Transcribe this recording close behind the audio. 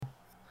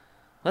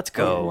Let's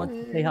Someone go.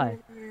 wants to say hi.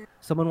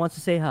 Someone wants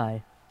to say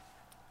hi.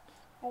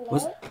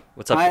 What's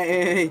What's up? hi?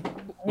 Hey.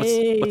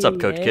 What's up, Hey,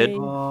 Coach Kid? A.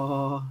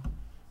 Oh,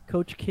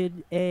 Coach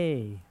Kid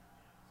A.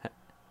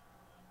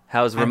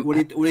 How's what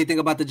do you think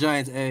about the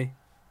Giants? Hey.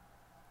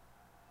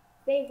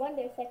 They won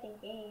their second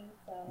game,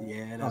 so.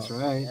 Yeah, that's Oh,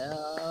 right.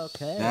 yeah,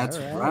 okay, That's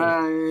all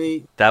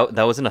right. right.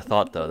 that wasn't a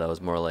thought though. That was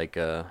more like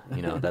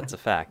that's a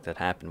fact that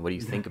happened. What do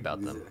you think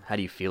about them? How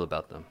do you feel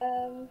about them?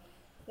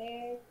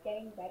 They're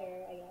getting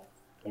better, I guess.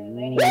 They're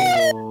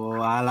learning. Ooh,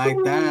 I like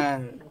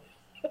that.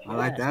 I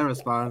like that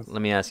response.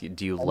 Let me ask you,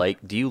 do you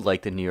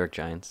like the New York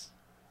Giants?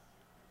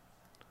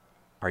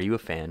 Are you a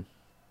fan?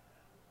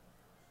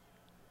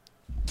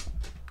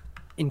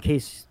 In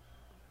case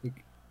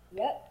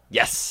Yep.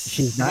 Yes.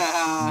 she's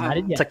not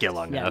it yet. Took you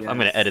long Yeah. enough. I'm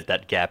gonna edit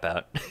that gap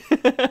out.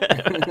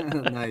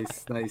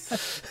 Nice,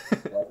 nice.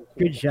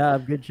 Good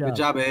job, good job. Good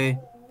job, A.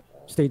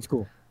 Stay in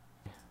school.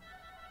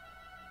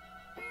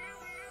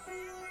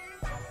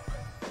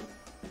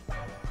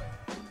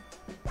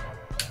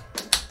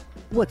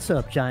 What's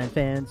up, Giant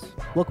fans?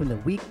 Welcome to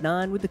Week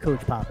 9 with the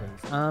Coach Poppers.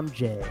 I'm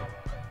Jay.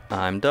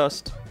 I'm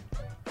Dust.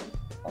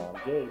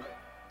 Gabe.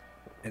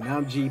 And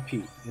I'm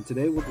GP. And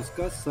today we'll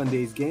discuss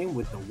Sunday's game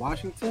with the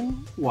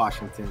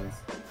Washingtons.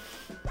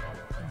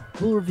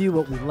 We'll review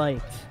what we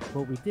liked,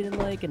 what we didn't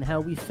like, and how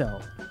we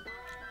felt.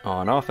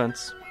 On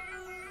offense.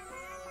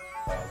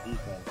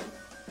 Defense.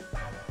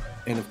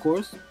 And of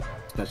course,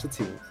 special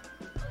teams.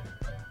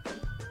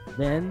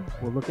 Then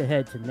we'll look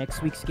ahead to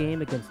next week's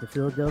game against the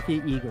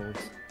Philadelphia Eagles.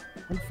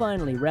 And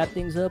finally, wrap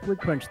things up with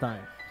crunch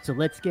time. So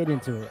let's get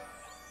into it.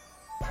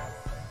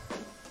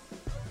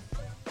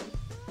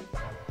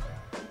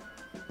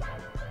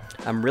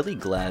 I'm really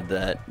glad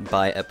that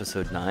by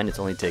episode 9, it's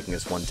only taking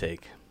us one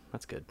take.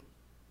 That's good.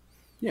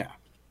 Yeah.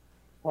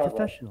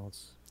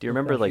 Professionals. Do you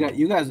remember, like,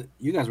 You guys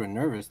were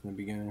nervous in the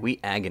beginning. we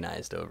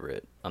agonized over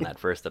it on that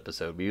first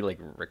episode. We, like,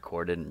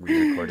 recorded and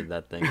re-recorded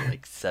that thing,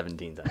 like,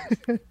 17 times.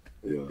 Yeah,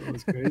 it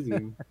was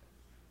crazy.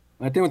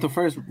 I think with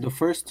the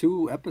first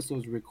two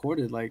episodes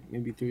recorded like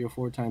maybe 3 or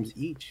 4 times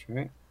each,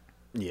 right?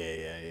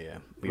 Yeah.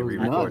 We It was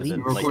re-recorded nuts. it,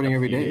 We were like, recording a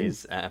every few day.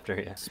 days after,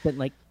 yeah. Spent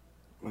like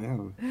Yeah.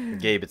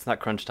 Gabe, it's not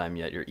crunch time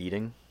yet. You're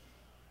eating?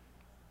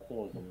 That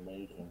was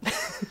amazing.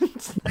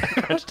 It's not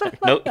crunch time.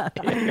 Nope.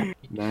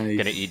 Nice.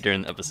 Gonna eat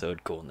during the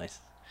episode. Cool, nice.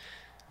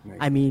 Nice.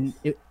 I mean,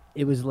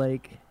 it was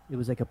like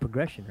a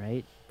progression,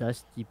 right?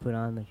 Dust, you put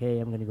on like, hey,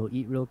 I'm gonna go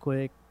eat real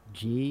quick.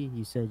 G,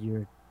 you said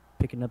you're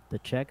picking up the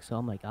check, so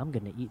I'm like, I'm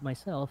gonna eat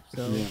myself.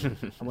 So Yeah.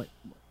 I went,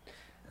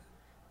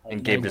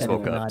 And Gabe just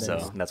woke up, Not so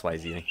as- that's why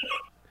he's eating.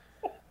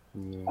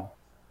 Yeah.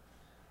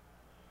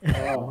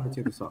 I want to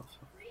take this off.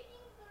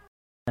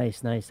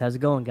 nice. How's it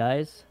going,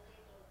 guys?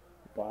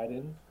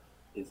 Biden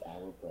is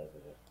our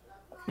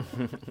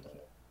president.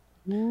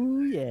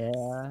 Ooh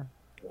yeah.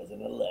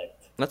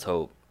 President-elect. Let's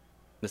hope.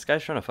 This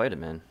guy's trying to fight it,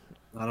 man.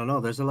 I don't know.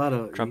 There's a lot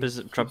of Trump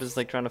is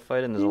like trying to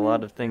fight, and there's a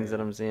lot of things that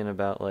I'm seeing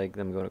about like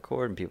them going to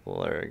court, and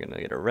people are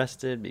gonna get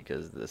arrested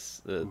because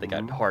they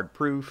got hard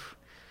proof.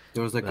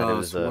 There was like that it a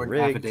was, sworn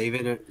rigged.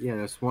 affidavit. Yeah,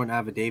 a sworn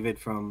affidavit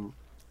from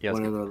Yeah,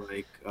 one of the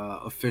like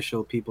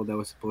official people that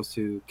was supposed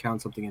to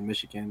count something in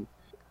Michigan,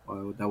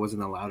 that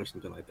wasn't allowed or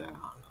something like that. I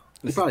don't know.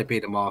 He This- probably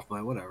paid him off,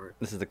 but whatever.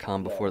 This is the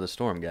calm before the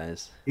storm,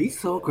 guys. He's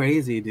so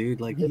crazy, dude.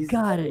 Like You he's.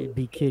 gotta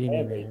be kidding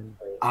me, man.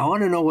 I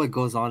want to know what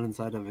goes on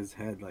inside of his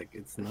head. Like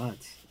it's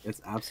nuts.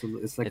 It's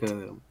absolute. It's like It's-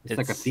 it's like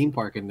a it's- theme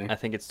park in there. I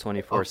think it's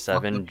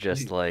 24/7, fuck.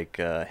 just like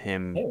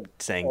him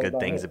saying good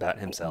things about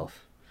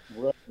himself.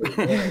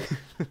 Right.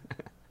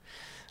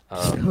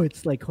 So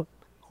it's like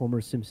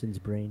Homer Simpson's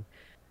brain.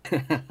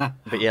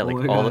 But yeah, Oh like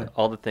my all God.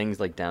 all the things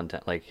like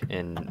downtown, like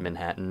in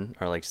Manhattan,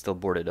 are like still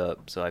boarded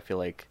up. So I feel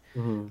like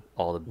Mhm.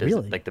 all the business,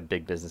 Really? like the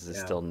big businesses,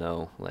 Yeah. still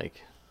know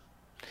like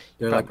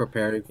They're like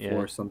preparing Yeah.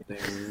 for something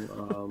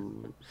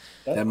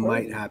That's that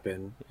might crazy.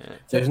 happen. yeah.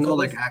 There's no So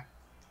like this-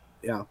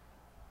 yeah.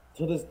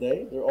 To this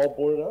day, they're all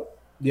boarded up.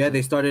 Yeah,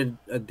 they started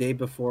a day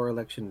before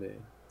election day.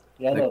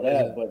 Yeah, I know Like,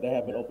 that, yeah. but they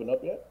haven't opened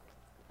up yet.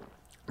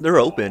 They're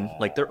open,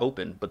 like they're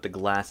open, but the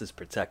glass is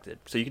protected,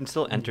 so you can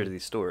still enter Mm-hmm.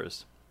 these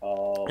stores.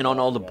 Oh, And on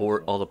all the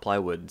gotcha. all the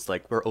plywood, it's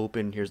like we're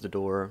open. Here's the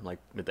door, like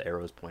with the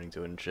arrows pointing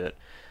to it and shit.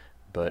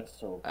 But That's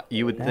so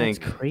you would That's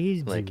think,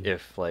 crazy. like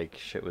if like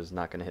shit was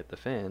not gonna hit the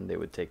fan, they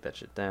would take that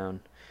shit down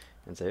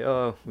and say,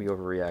 "Oh, we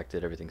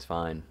overreacted. Everything's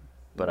fine."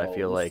 But I No,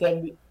 feel like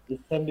there's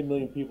 70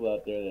 million people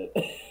out there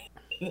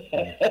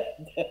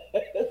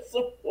that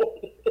support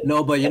it.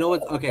 No, but you know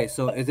what? Okay,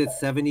 so is it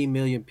 70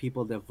 million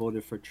people that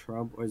voted for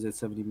Trump, or is it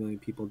 70 million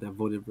people that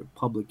voted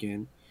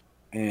Republican,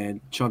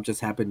 and Trump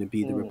just happened to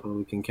be the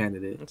Republican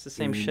candidate? it's the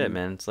same And- shit,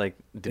 man. It's like,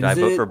 did Is I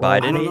vote it? for Well, I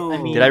Biden? don't know.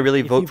 I mean, Did I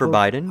really if vote you for vote-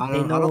 Biden? I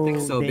don't think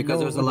so, they because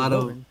know there's a who lot they're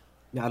of. voting.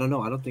 Yeah, I don't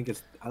know. I don't think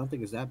it's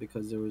that,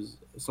 because there was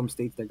some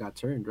states that got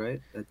turned,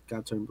 right? That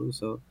got turned blue.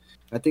 So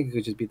I think it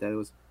could just be that it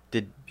was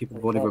Did people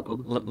voting Trump.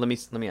 Republican. let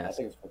me I ask,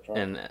 think it's for Trump.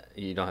 and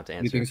you don't have to You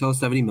answer. think so?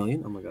 70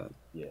 million? Oh my god,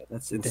 Yeah.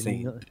 that's Then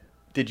insane. you-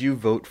 Did you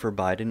vote for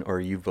Biden, or are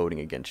you voting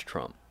against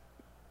Trump?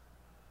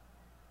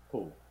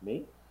 Who?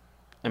 Me?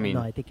 I mean,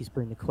 no, I think he's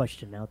putting the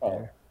question out Oh.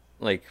 there.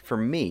 like for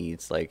me,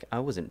 it's like I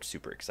wasn't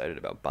super excited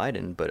about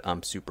Biden, but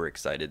I'm super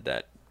excited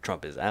that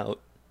Trump is out.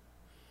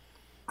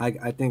 I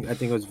think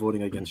it was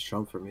voting against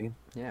Trump for me.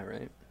 Yeah,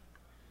 right.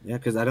 Yeah,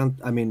 because I don't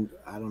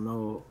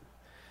know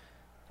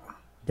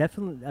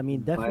Definitely. I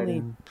mean,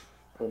 definitely. Biden.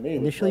 For me, it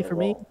was Initially, right or for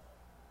me, wrong.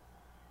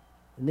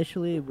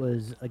 initially it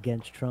was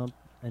against Trump,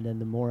 and then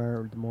the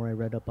more I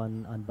read up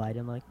on Biden,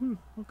 I'm like,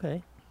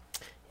 okay,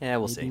 Yeah,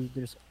 we'll see. maybe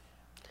there's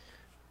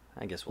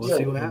I guess We'll we'll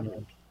see see. what yeah.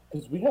 happens.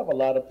 Because we have a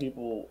lot of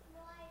people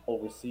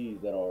overseas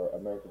that are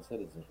American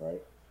citizens,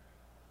 right?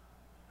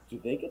 Do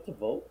they get to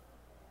vote?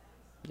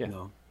 Yeah,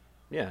 No.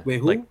 yeah. Wait,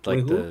 who? Like Wait,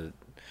 who?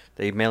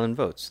 they mail in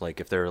votes. Like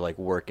if they're like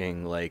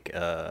working like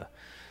a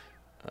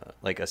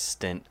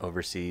stint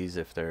overseas,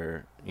 if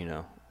they're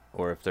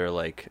or if they're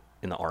like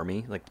in the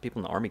army. Like the people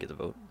in the army get to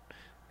vote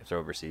if they're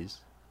overseas.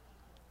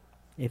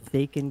 If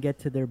they can get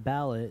to their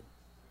ballot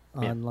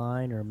Yeah.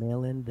 online or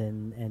mail in,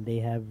 then and they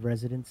have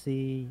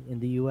residency in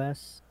the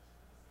U.S.,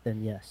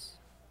 then yes,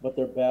 But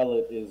their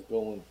ballot is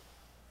going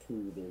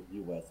to their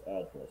U.S.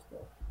 address,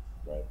 though,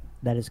 right?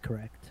 that is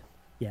correct.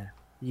 Yeah,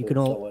 you So can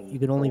it's all going- you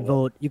can only going up.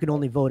 vote. You can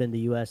only vote in the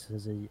U.S.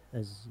 as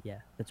yeah,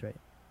 that's right.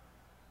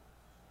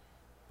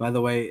 By the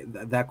way,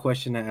 that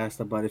question I asked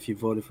about if you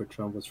voted for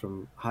Trump was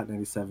from Hot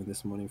 97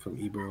 this morning from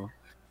Ebro.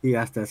 He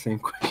asked that same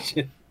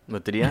question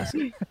What did he ask?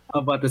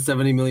 about the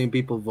 70 million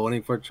people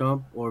voting for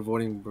Trump or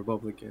voting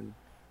Republican.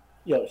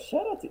 Yo,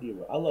 shout out to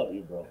Ebro. I love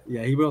Ebro.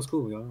 Yeah, Ebro's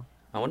cool, y'all.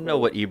 I want to know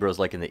what Ebro's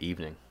like in the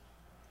evening.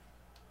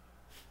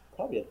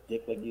 Probably a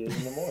dick like he is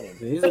in the morning.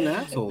 He's an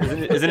asshole.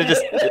 Isn't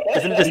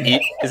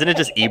it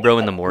just Ebro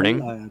in the morning?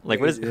 Yeah, Like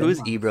what is yeah.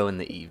 who's Ebro in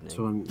the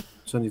evening?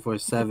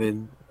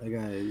 24/7. That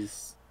guy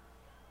is.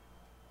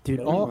 Dude,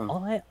 There you all,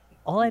 go.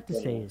 all I have to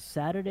say is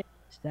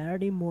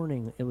Saturday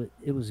morning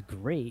it was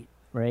great,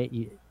 right?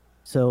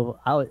 So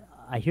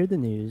I hear the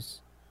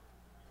news.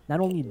 Not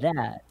only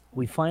that,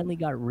 we finally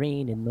got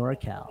rain in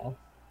NorCal.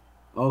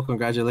 Oh,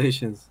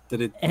 congratulations!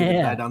 Did it die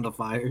Yeah. down the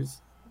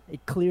fires?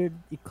 It cleared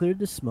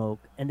the smoke,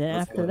 and then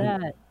Let's after go.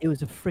 that, it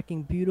was a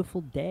freaking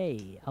beautiful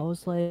day. I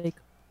was like,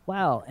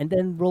 wow! And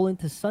then roll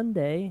into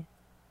Sunday,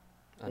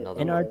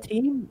 Another and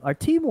one. our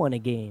team won a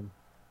game.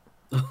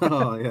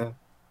 Oh yeah.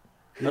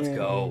 Let's Yeah.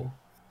 go.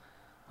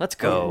 Let's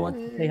Someone go. wants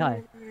to say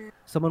hi.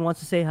 Someone wants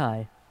to say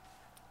hi.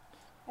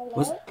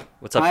 What's- Hello?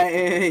 What's up? Hi,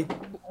 hey.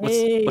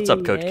 What's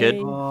up, Coach Kid?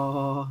 Hey,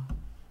 Oh,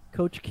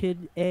 Coach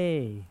Kid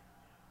A.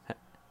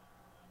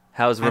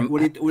 How's what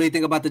do you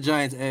think about the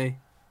Giants, eh?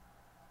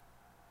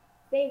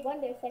 They won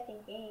their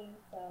second game,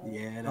 so.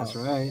 Yeah, that's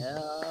Oh, right.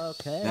 yeah,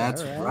 okay.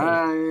 That's all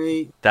right.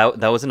 right.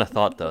 that wasn't a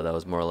thought though. That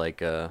was more like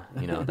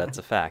that's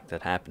a fact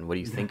that happened. What do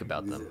you think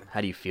about them?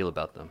 How do you feel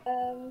about them?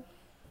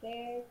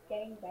 They're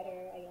getting better,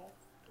 I guess.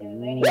 They're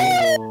learning.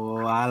 Oh,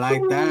 I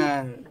like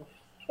that.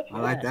 I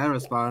like that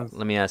response.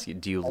 Let me ask you,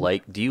 do you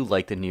like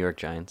the New York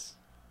Giants?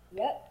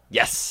 Yep.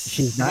 Yes.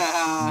 She's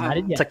not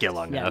in yet. Took you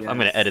long Yeah. enough. I'm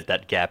gonna Yes. edit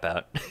that gap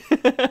out.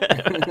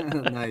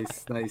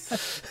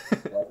 Nice.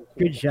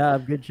 Good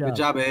job. Good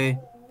job, eh?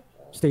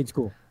 Stay in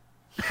school.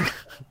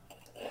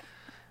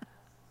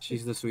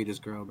 She's the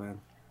sweetest girl, man.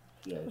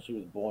 Yeah, she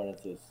was born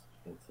into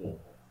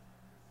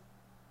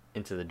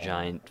Into the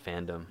Giant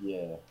fandom.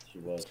 yeah, she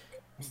was.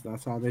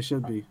 That's how they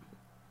should be.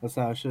 That's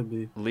how it should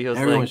be. Leo's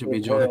Everyone like, should be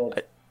The joined.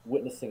 world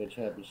witnessing a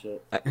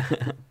championship.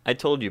 I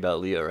told you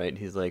about Leo, right?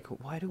 He's like,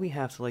 why do we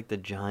have to like the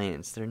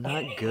Giants? They're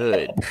not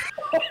good.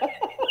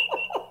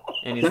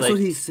 And he's That's like, what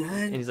he said.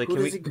 and he's like, Who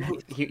can does we? he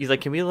go- He's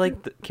like, can we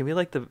like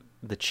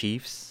the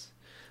Chiefs?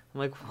 I'm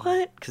like,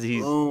 what? Because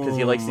he Oh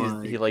likes these.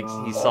 my He likes.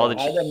 He God. saw the.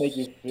 How did that make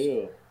you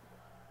feel?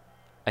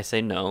 I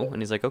say no,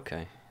 and he's like,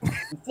 okay. You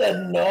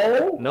said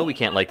no. No, we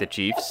can't like the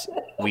Chiefs.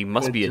 We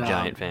must Good be a job.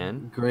 Giant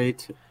fan.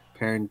 Great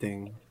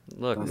parenting.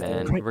 Look, That's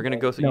man, great. we're gonna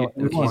go through. No,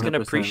 He's 100% gonna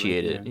right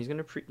appreciate it. there. He's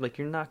gonna like.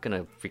 You're not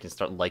gonna freaking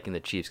start liking the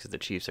Chiefs because the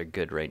Chiefs are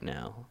good right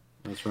now.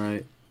 That's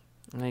right.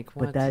 Like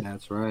what? But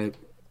That's right.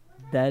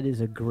 that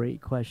is a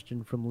great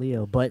question from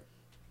Leo, but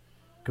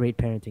great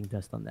parenting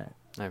test on that.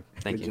 No,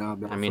 thank Good you. job,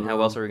 man, I mean, for how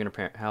real. else are we gonna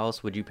parent? How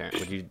else would you parent?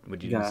 Would you do You the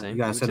same? gotta, you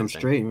gotta What set them would you say?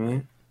 straight,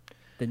 man.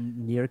 The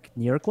New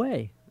York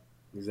way.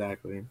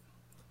 Exactly.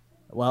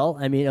 Well,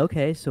 I mean,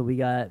 okay, so we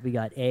got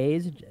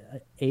A's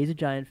a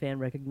Giant fan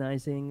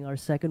recognizing our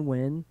second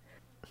win.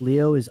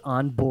 Leo is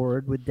on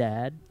board with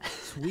Dad.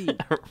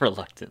 Sweet.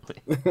 Reluctantly,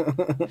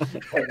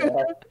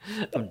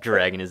 I'm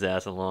dragging his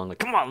ass along. Like,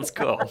 come on, let's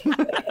go.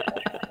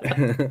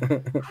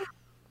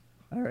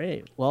 All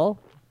right. Well,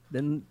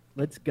 then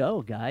let's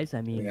go, guys.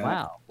 I mean, Yeah.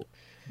 wow.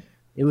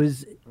 It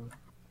was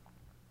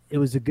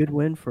a good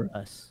win for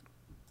us.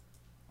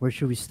 Where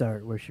should we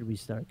start?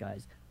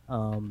 Guys?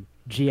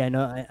 Gee, I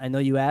know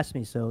you asked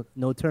me, so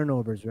no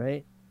turnovers,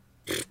 right?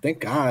 Thank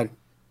God.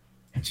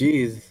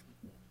 Jeez.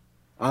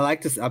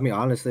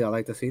 Honestly, I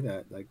like to see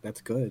that. Like,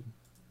 that's good.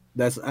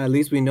 That's at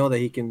least we know that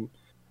he can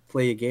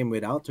play a game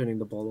without turning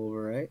the ball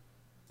over, right?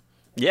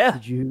 Yeah,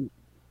 Did you?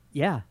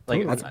 Yeah.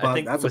 like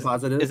totally. That's a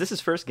positive. Is this his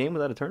first game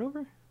without a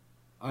turnover?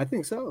 I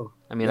think so.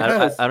 I mean,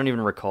 Yes. I don't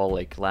even recall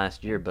like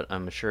last year, but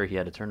I'm sure he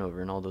had a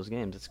turnover in all those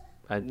games.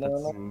 No, no,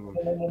 no, Mm.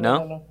 no, no, no, No?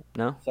 no, no.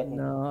 No? Second.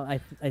 No,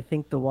 I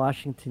think the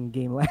Washington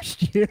game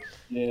last year,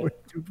 Yeah.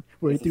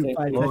 where he It's the threw same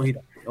 5 thing.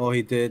 touchdowns.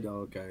 He did.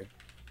 Okay. Gee,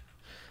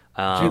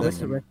 that's what's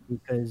the him. record?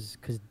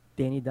 Because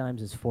Danny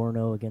Dimes is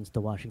 4-0 against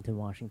the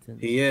Washingtons.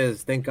 He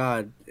is. Thank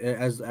God.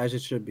 As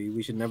it should be.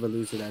 We should never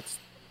lose to that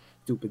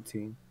stupid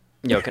team.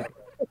 Yo,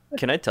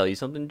 can I tell you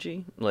something,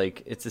 G?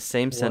 Like, it's the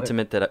same What?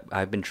 sentiment that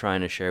I've been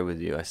trying to share with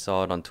you. I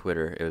saw it on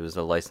Twitter. It was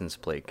a license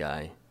plate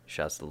guy.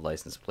 Shouts to the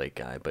license plate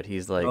guy. But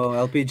he's like, Oh,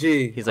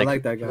 LPG. he's I like,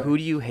 like that guy. who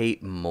do you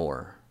hate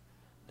more?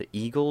 The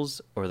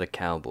Eagles or the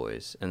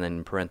Cowboys? And then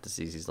in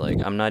parentheses, he's like,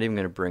 I'm not even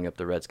going to bring up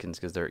the Redskins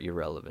because they're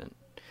irrelevant.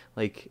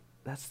 Like,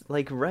 that's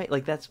like right.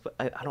 Like that's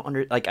I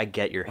don't I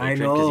get your I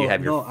hatred because you know,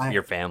 have no,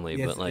 your family,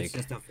 Yes, but like it's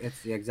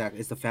just exactly.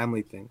 It's the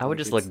family thing. I would Like,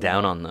 just it's, look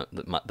down on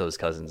those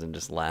cousins and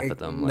just laugh at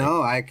them. Like,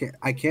 No, I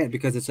can't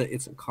because it's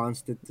a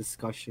constant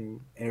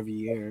discussion every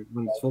year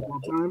when it's football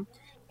time.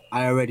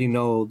 I already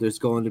know there's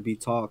going to be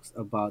talks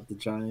about the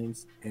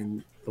Giants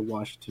and the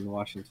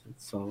Washington.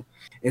 So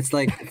it's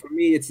like for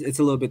me, it's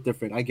a little bit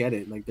different. I get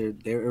it. Like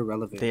they're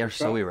irrelevant. they They're are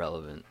so trash.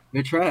 irrelevant.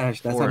 They're trash.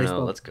 That's how they 4-0,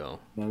 spell. let's go.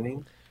 You know what I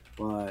mean?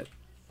 But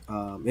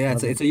yeah,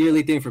 it's a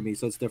yearly thing for me,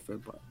 so it's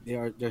different. But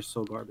they're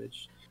so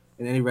garbage.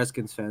 And any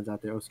Redskins fans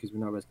out there, excuse me,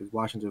 not Redskins,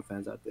 Washington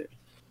fans out there,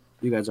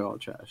 you guys are all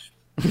trash.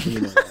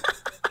 You know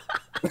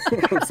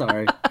that. I'm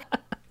sorry.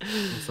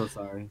 I'm so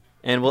sorry.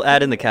 And we'll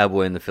add in the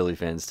Cowboy and the Philly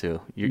fans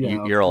too.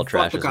 You're all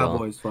trash as well.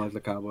 Fuck the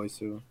Cowboys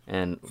too.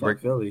 And Fuck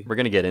Philly. we're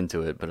gonna get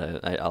into it,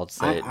 but I'll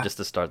say it I- just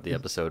to start the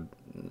episode.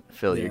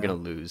 Philly, you're Yeah. gonna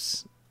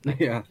lose.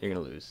 Yeah. You're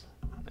gonna lose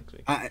next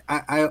week.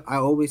 I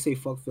always say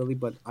fuck Philly,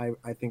 but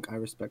I think I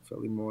respect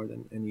Philly more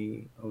than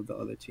any of the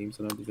other teams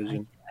in our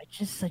division. I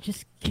just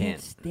can't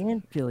Can't.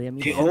 stand Philly. I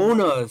mean, They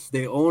own us.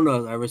 They own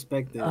us. I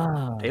respect it.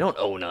 They don't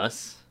own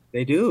us.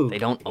 They do. They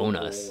don't own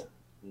us.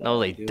 No,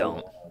 they do.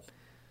 don't.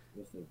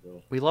 Yes, they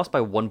do. We lost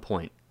by 1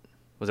 point.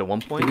 Was it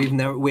 1 point?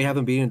 We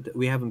haven't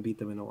beat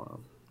them in a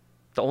while.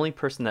 The only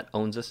person that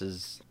owns us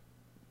is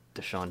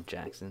Deshaun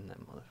Jackson, that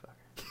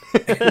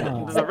motherfucker.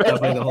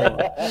 Definitely the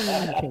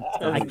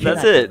whole.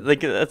 That's it.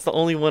 Like that's the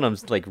only one I'm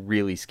like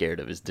really scared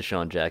of is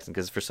Deshaun Jackson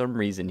because for some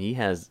reason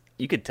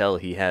you could tell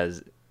he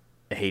has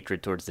a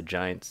hatred towards the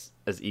Giants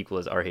as equal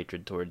as our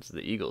hatred towards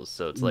the Eagles.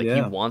 So it's like he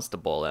Yeah. wants to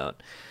ball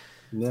out.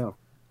 No.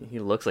 He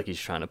looks like he's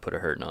trying to put a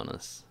hurting on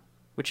us,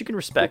 which you can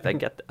respect. I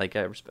get that. Like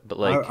I respect, but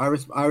like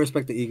I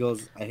respect the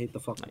Eagles. I hate the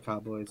fucking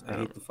Cowboys. I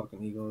hate the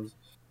fucking Eagles.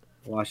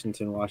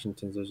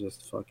 Washington's are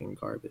just fucking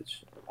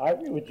garbage. I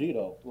agree with G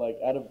though. Like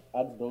out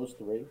of those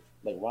three,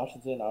 like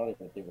Washington, I don't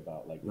even think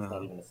about. Like it's No.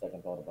 not even a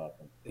second thought about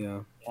them. Yeah.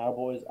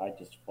 Cowboys, I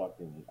just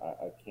fucking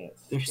I can't.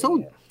 They're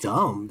stand. so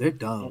dumb. They're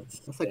dumb.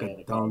 Can't That's like a stand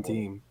the dumb Cowboys.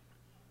 team.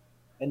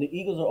 And the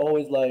Eagles are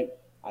always like,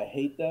 I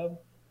hate them,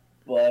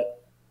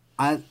 but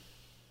I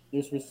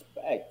there's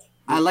respect.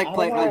 I like don't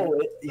playing.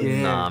 know,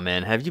 Yeah. nah,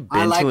 man. Have you I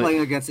been like to playing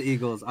it? against the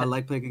Eagles. I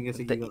like playing against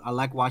the The- Eagles. I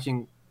like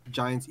watching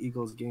Giants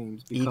Eagles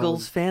games. Because,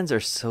 Eagles fans are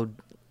so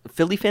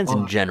Philly fans in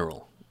Oh.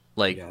 general.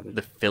 Like Yeah, they're-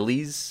 the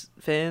Phillies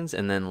fans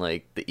and then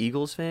like the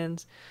Eagles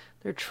fans,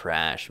 they're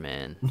trash,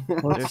 man.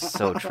 They're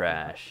so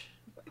trash.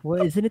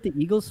 Well, isn't it the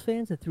Eagles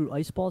fans that threw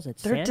ice balls at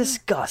They're Santa?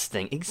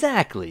 disgusting.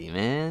 Exactly,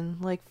 man.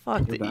 Like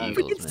fuck They're the bad.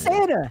 Eagles, Freaking man.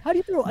 Santa! How do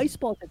you throw ice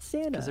balls at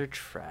Santa? Because they're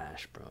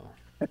trash, bro.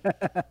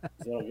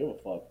 They don't give a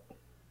fuck.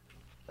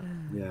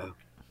 Yeah.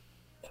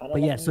 Kinda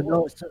But yeah, like so New no,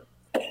 York. so,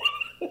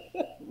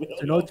 We don't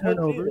so no give a fuck either.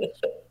 turnovers.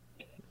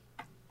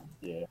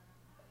 Yeah.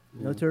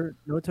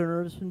 No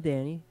turnovers from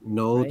Danny.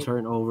 No Right.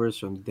 turnovers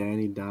from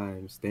Danny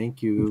Dimes.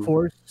 Thank We you.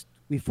 forced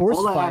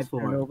All I 5 asked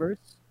for. turnovers.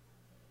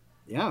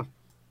 Yeah.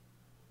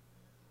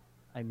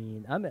 I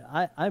mean,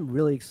 I'm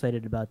really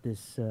excited about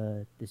this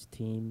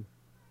team.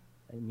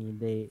 I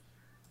mean,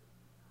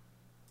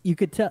 you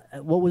could tell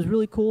what was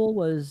really cool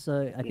was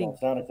I You think don't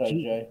sound excited,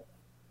 G- Jay.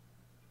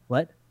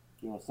 what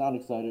You don't sound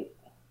excited.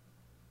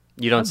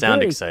 You don't I'm sound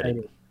very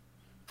excited.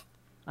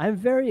 I'm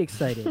very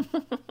excited.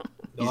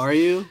 Are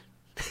you?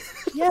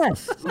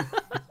 Yes.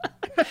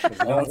 You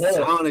don't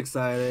sound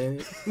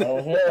excited. I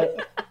don't hear it.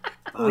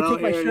 I we don't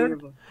take my hear shirt?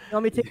 it. You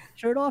want me to take my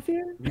shirt off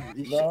here?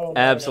 No,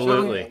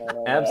 Absolutely.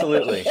 no.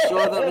 Absolutely.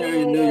 Show them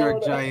your New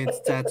York Giants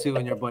tattoo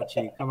on your butt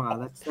cheek. Come on,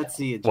 let's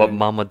see it. What Jay.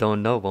 mama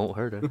don't know won't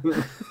hurt her.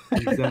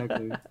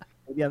 Exactly.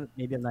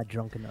 Maybe I'm not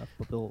drunk enough,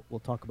 but we'll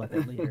talk about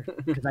that later.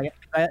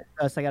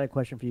 Because I got a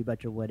question for you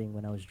about your wedding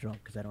when I was drunk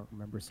because I don't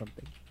remember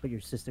something, but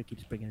your sister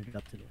keeps bringing it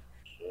up to me.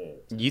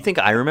 Shit. You think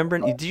I remember?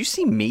 Did you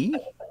see me?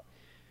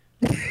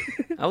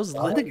 I was I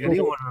don't think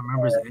anyone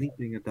remembers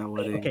anything at that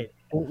wedding. Okay,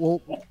 we'll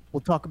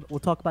talk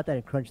about that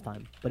in crunch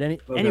time. But Okay.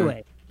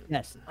 anyway,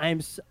 yes,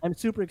 I'm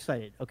super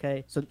excited.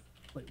 Okay, so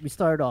we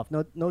started off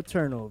no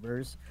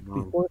turnovers. We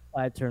None. forced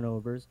 5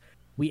 turnovers.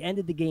 We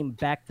ended the game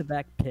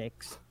back-to-back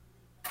picks.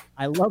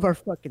 I love our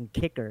fucking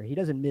kicker. He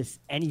doesn't miss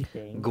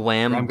anything.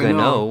 Guam Graham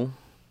Gano.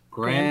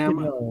 Graham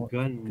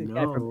Good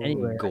guy from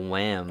anywhere.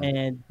 Guam.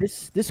 And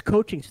this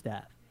coaching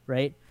staff,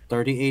 right?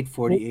 38,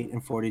 48,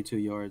 and 42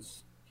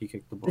 yards. He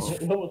kicked the ball.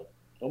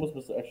 You almost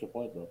missed the extra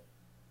point though.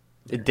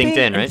 It dinked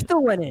in, It right?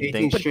 still went in.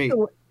 18 but, straight.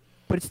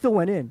 but it still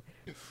went in.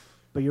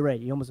 But you're right.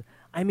 You almost.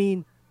 I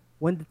mean,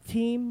 when the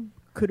team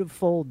could have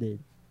folded,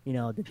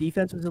 the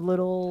defense was a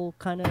little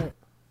kind of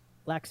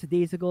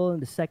lackadaisical in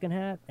the second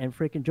half, and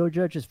freaking Joe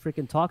Judge just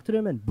freaking talked to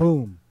them, and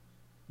boom,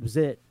 was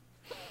it.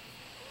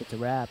 It's a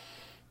wrap.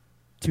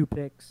 2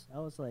 picks. I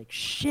was like,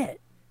 shit.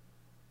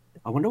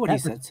 I wonder what he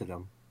That- said to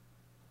them.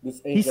 This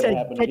He ain't gonna said,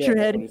 happen "Get again. your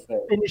That's head what he and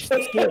said. finish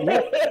this game."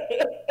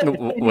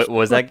 Yeah. What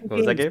was that? What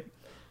was that, Gabe?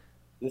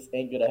 This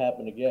ain't gonna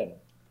happen again.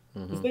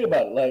 Mm-hmm. Just think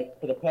about it. Like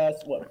for the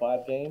past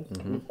 5 games,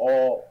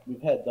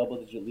 we've had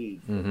double-digit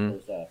leads in the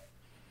first half.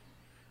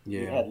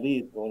 We Yeah. had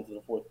leads going to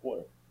the fourth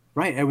quarter.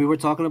 Right, and we were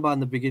talking about in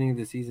the beginning of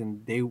the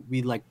season,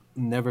 we like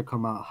never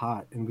come out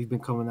hot, and we've been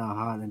coming out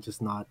hot and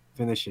just not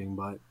finishing.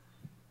 But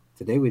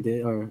today we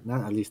did, or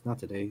not, at least not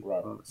today.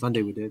 Right.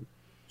 Sunday we did,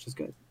 which is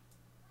good.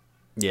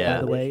 Yeah.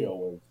 By the way-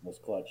 ratio was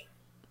clutch.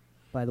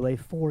 By the way,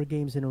 4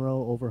 games in a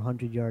row over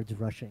 100 yards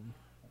rushing.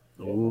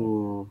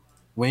 Ooh,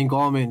 Wayne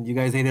Gallman, you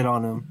guys hated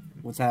on him.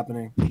 What's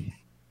happening?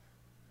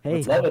 Hey,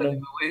 What's Loving happening him.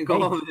 with Wayne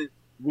Gallman?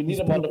 We need He's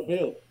him on the pretty-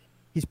 field.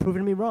 he's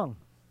proven me wrong.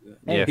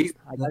 Yeah. He's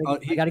I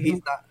gotta give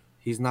him-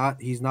 he's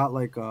not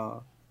like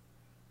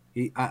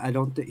I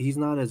don't think he's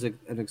not as an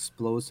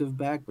explosive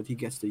back, but he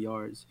gets the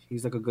yards.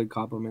 He's like a good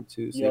compliment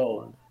to Saquon.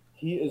 Yo,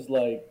 he is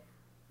like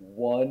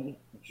one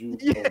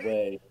juke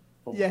away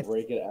from Yes.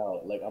 breaking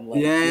out. Like I'm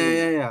like,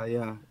 Yeah,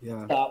 dude,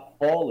 yeah. stop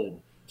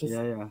falling. Just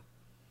Yeah.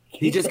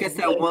 He just gets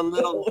that one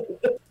little.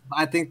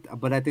 I think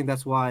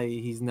that's why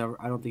he's never.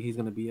 I don't think he's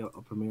gonna be a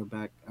premier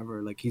back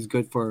ever. Like he's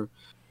good for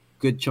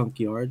good chunk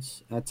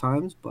yards at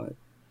times, but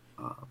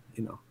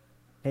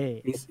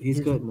Hey, he's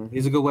good, man.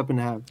 He's a good weapon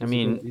to have. I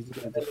mean,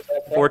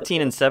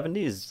 14 and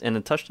 70 is and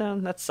a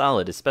touchdown. That's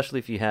solid, especially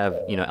if you have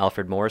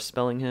Alfred Morris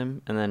spelling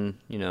him, and then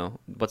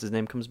what's his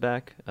name comes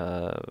back,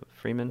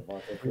 Freeman.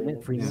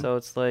 Freeman. So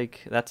it's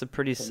like that's a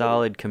pretty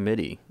solid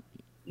committee.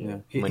 yeah.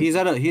 When- He's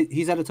at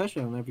a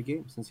touchdown every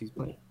game since he's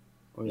played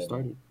or he Yeah,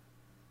 started.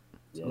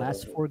 Yeah,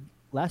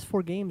 last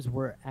four games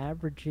we're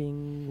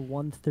averaging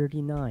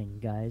 139,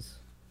 guys.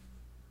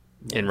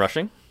 In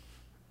rushing,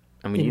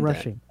 and we In need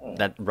rushing.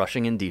 that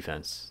rushing and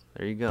defense.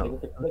 There you go.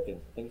 Things are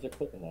clicking. Things are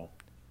clicking now.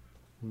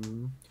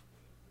 Mhm.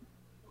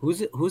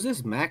 Who's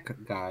this Mac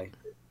guy?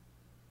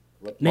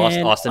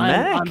 Man, Austin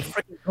Mack. I'm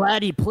freaking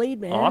glad he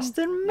played, man.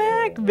 Austin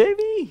Mack,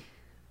 baby.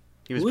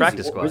 He was Who is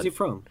practice he? squad. Where's he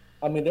from?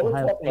 I mean, they were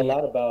Ohio talking a State.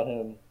 lot about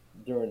him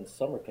during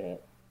summer camp,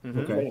 Mhm.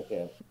 Okay. training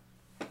camp,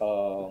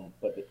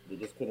 but they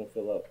just couldn't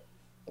fill up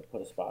or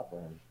put a spot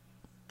for him.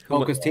 Oh,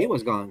 because Tate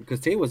was gone. Because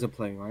Tate wasn't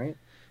playing, right?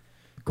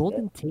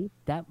 Golden Tate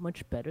that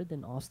much better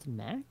than Austin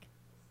Mack?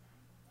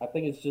 I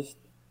think it's just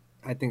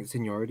I think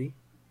seniority.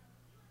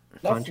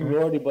 not Contract?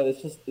 seniority, but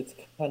it's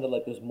kind of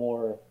like there's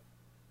more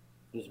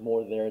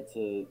there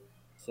to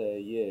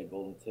say, yeah,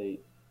 Golden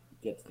Tate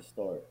gets the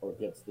start or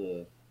gets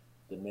the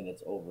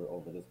minutes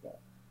over this guy.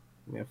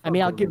 Yeah, I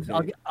mean, fuck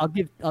Golden Tate.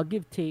 I'll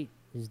give Tate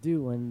his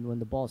due when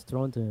the ball's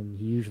thrown to him.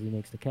 He usually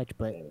makes the catch,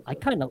 but Yeah, I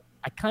kind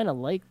of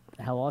like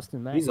how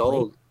Austin Mack. He's played.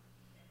 old.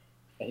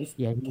 And he's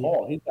Yeah,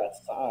 tall. He's got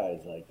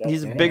size. Like that's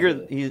He's Yeah.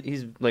 bigger.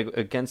 He's like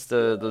against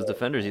those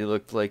defenders. He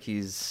looked like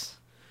he's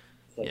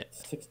It's like Yeah.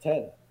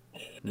 6'10".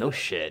 no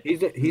shit. He's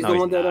the No,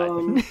 one that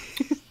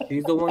not.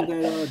 he's the one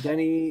that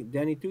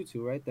Danny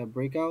Tutu, right? That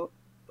breakout.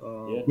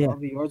 Yeah. How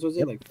many yards was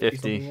it? Yep. Like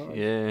 50. yards?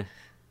 Yeah.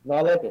 No,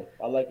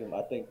 I like him.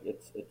 I think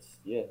it's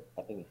yeah.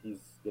 I think he's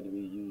going to be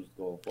used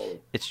going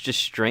forward. It's just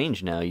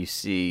strange now. You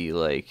see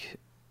like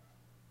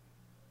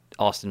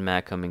Austin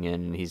Mack coming in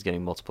and he's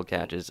getting multiple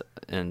catches,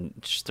 and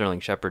Sterling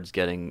Shepard's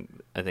getting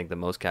I think the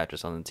most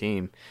catches on the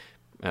team.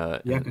 Yeah,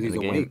 in because he's the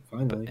game. awake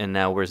finally. And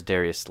now where's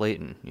Darius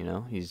Slayton?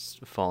 He's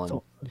fallen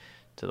So-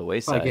 to the Probably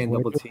wayside. getting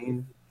double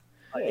teamed.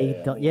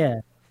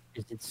 Yeah,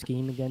 is it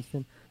scheme against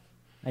him?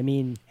 I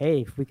mean,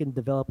 hey, if we can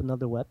develop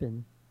another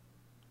weapon,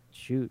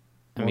 shoot.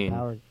 I More mean,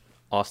 power.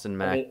 Austin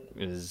Mack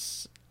mean-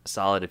 is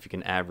solid if you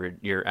can average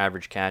your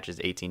average catch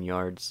is 18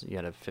 yards. You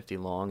got a 50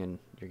 long and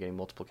you're getting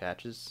multiple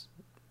catches.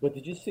 But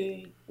did you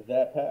see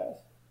that pass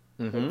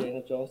from Mm-hmm.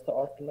 Daniel Jones to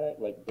Austin Mack?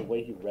 Like the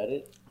way he read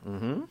it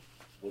Mm-hmm.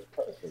 was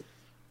perfect.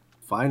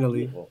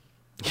 Finally, Beautiful.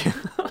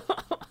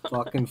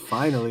 fucking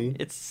finally.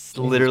 It's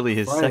literally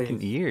his Christ.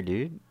 second year,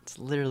 dude. It's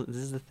literally this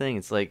is the thing.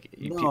 It's like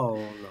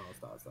No,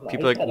 stop.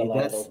 People He's are- had a lot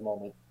of that's- those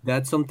moments.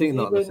 That's something.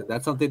 No, Even- listen.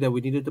 That's something that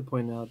we needed to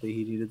point out that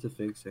he needed to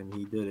fix, and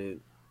he did it.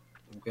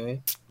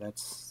 Okay,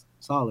 that's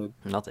solid.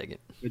 and I'll take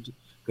it.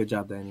 Good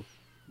job, Danny.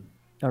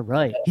 All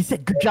right. He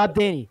said, "Good job,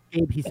 Danny."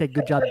 Abe, he said,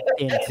 "Good job,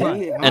 Danny." Come on.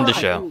 See, End the I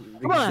show. can-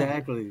 Come on.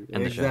 Exactly.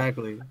 End the show.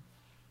 Exactly.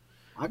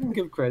 I can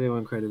give credit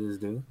when credit is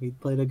due. He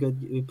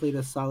played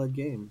a solid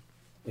game.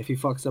 If he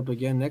fucks up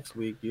again next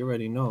week, you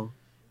already know.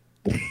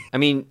 I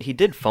mean, he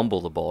did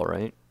fumble the ball,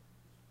 right?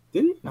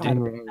 Did he? Out I of- don't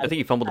remember. I think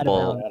he fumbled the Out of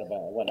ball,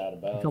 bounds. Went out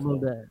of bounds. Come on,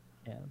 so- that,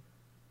 yeah,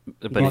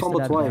 but He lost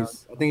fumbled it out of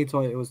twice. I think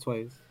it was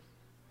twice.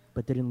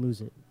 but didn't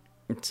lose it.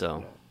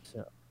 so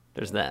So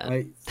there's that.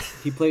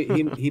 He played.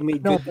 He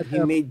made No, good. but, He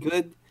made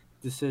good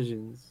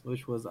decisions,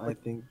 which was, I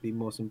think, the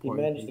most He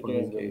important managed the thing for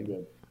game this really game.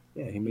 good.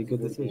 Yeah, he made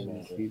good He's a good game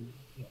decisions. manager.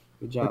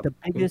 Good job. the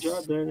biggest- Good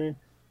job, Turner.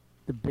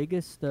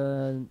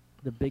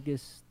 the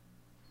biggest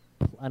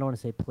I don't want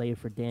to say play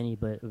for Danny,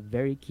 but a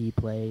very key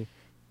play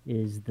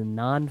is the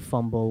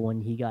non-fumble when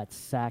he got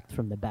sacked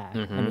from the back.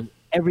 I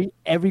mean,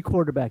 every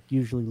quarterback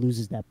usually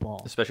loses that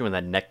ball. Especially when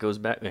that neck goes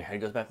back, the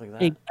head goes back like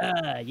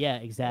that. Yeah,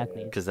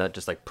 exactly. Because that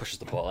just like pushes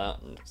the ball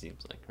out, and it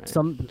seems like right.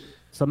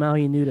 Somehow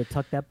he knew to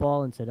tuck that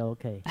ball and said, oh,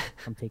 "Okay,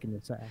 I'm taking the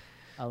sack."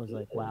 I was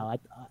like, "Wow."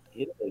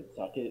 He didn't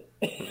tuck it.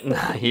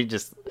 Nah, he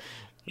just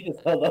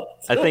held up.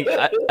 I think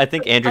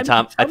Andrew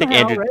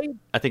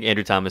I think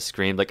Andrew Thomas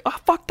screamed like, "Oh,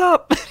 fucked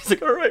up!" He's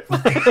like, "All right,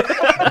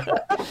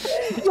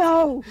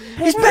 yo,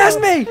 he's past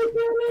me."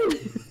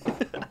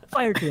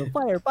 Fire to him!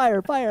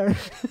 Fire!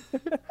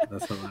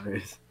 That's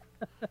hilarious.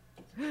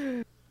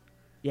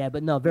 Yeah,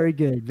 but no, very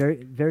good,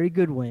 very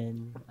good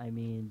win. I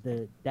mean,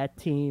 that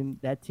team.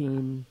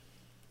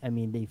 I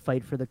mean, they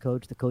fight for the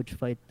coach. The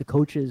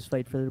coaches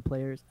fight for their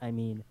players. I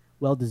mean,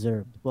 well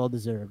deserved.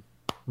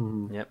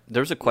 Yep.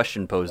 There was a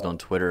question posed on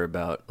Twitter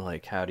about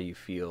like, how do you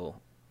feel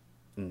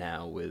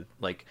now with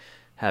like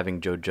having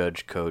Joe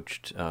Judge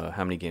coached?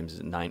 How many games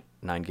is it?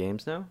 Nine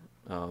games now.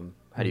 How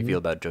do you feel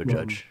about Joe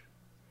Judge?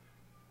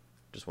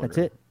 Just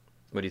wondering. That's it.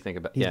 What do you think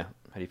about? Yeah.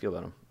 How do you feel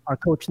about him? Our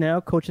coach now,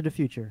 coach of the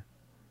future.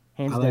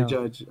 Hands I down. like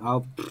Judge.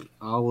 I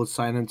will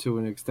sign him to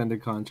an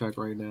extended contract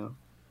right now.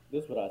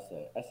 This is what I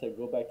say. I said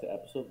go back to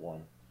episode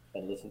 1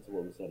 and listen to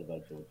what we said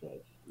about Joe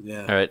Judge.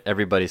 Yeah. All right,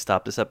 everybody,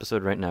 stop this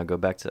episode right now. Go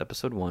back to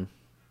episode 1,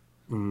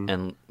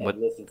 and what?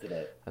 Listen to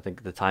that. I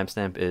think the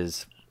timestamp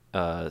is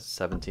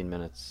 17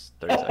 minutes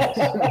 30 seconds.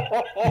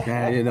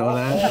 Yeah, you know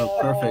that. That's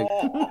perfect.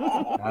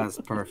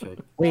 That's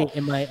perfect. Wait,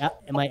 am I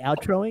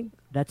outroing?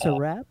 That's a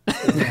wrap.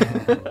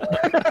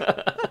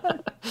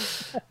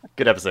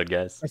 Good episode,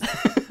 guys.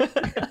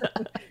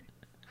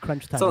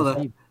 Crunch time. So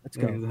Let's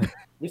go.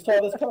 We saw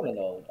this coming,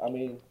 though. I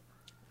mean,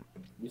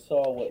 we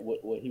saw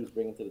what he was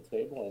bringing to the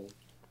table,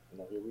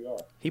 and here we are.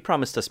 He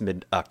promised us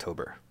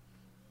mid-October.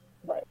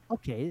 Right.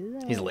 Okay.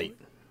 He's late.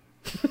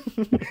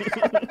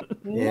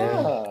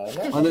 Yeah.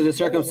 Under the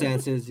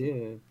circumstances,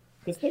 yeah.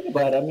 Because think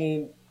about it. I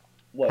mean,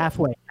 what?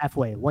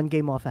 Halfway. One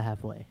game off of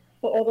halfway.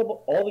 But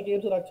all the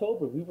games in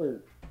October, we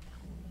were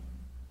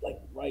like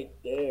right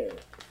there.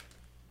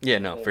 Yeah,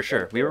 no, for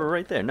sure. We were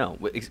right there. No,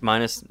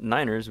 minus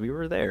Niners, we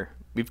were there.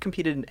 We've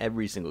competed in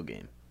every single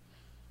game.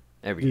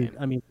 Every game.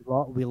 I mean,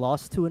 we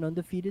lost to an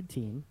undefeated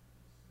team,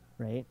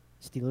 right?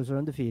 Steelers are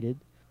undefeated.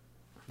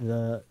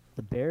 The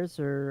Bears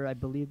are, I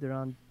believe, they're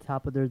on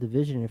top of their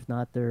division. If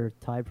not, they're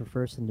tied for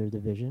first in their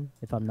division,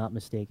 if I'm not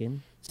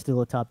mistaken.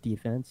 Still a top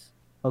defense.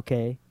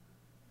 Okay.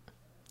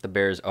 The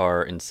Bears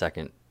are in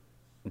second,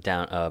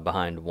 down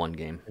behind one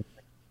game.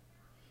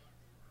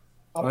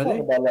 I'm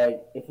talking about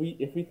like if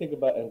we think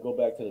about and go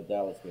back to the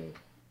Dallas game,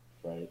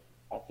 right?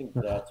 I think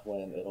that's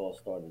when it all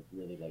started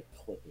really like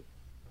clicking,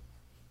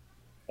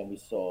 and we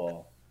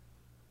saw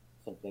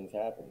some things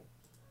happen.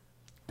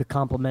 The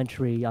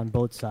complimentary on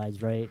both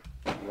sides, right?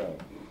 Right.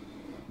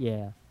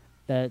 Yeah,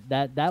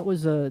 that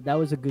was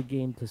a good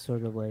game to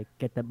sort of like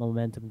get that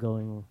momentum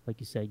going, like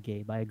you said,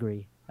 Gabe. I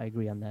agree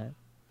on that.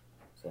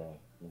 So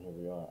here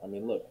we are. I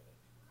mean, look,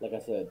 like I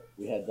said,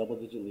 we had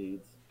double-digit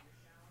leads.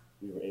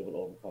 We were able to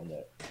overcome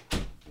that,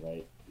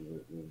 right? We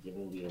were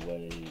giving the lead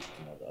away.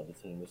 The other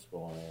team was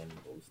scoring,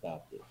 but we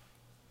stopped it.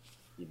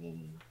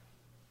 Even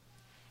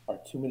our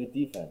 2-minute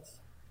defense,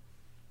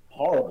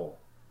 horrible.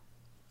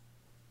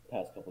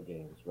 Past couple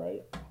games,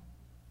 right?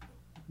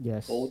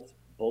 Yes.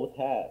 Both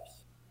halves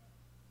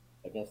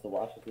against the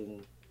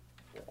Washington.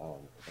 I don't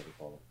know what you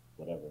call them.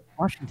 Whatever.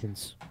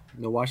 Washingtons.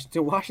 No,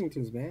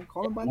 Washingtons, man.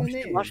 Call them by their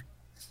name.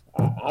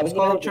 Just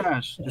call them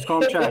trash. Just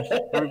call them trash.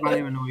 Everybody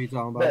even know what you're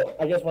talking about. But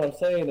I guess what I'm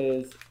saying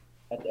is,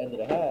 at the end of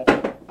the half,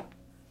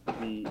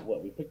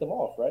 we picked them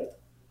off, right?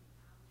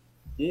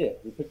 Yeah,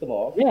 we picked them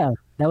off. Yeah,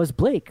 that was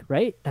Blake,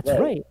 right? That's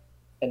right.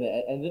 And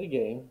at the end of the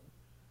game,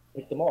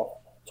 picked them off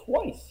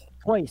twice.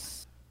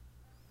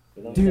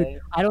 You know Dude,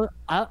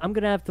 I'm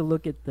gonna have to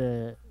look at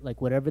the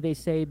whatever they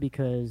say,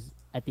 because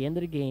at the end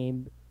of the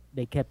game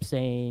they kept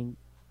saying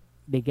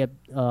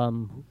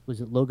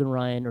was it Logan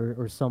Ryan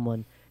or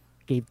someone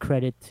gave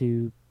credit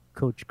to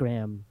Coach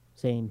Graham,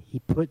 saying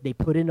they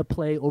put in a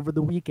play over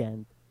the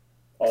weekend.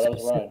 Oh,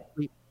 that's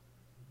right.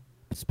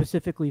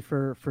 Specifically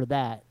for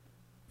that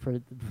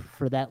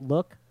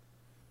look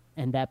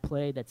and that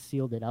play that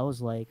sealed it. I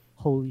was like,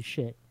 holy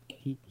shit!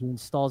 He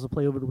installs a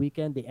play over the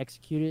weekend. They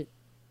execute it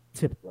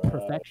to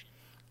perfection.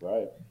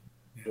 Right.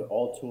 They're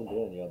all tuned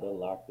in, they're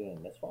locked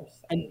in. That's what I'm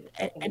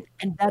saying.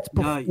 And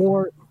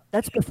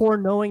that's before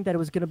knowing that it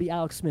was going to be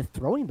Alex Smith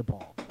throwing the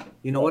ball.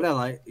 You know what I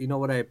like? You know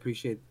what I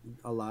appreciate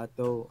a lot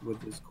though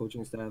with this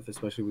coaching staff,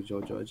 especially with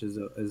Joe Judge,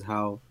 is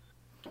how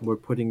we're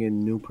putting in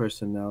new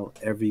personnel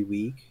every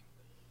week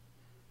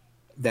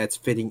that's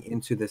fitting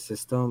into the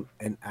system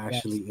and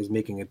actually is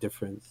making a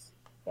difference,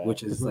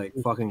 which is like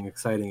fucking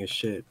exciting as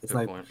shit. It's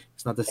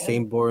it's not the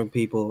same boring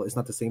people. It's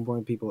not the same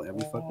boring people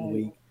every fucking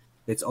week.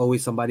 It's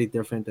always somebody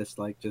different that's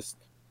like just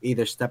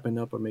either stepping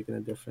up or making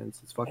a difference.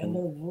 It's fucking and the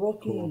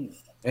rookies. Cool.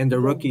 And the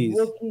rookies.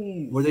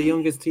 We're the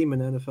youngest team in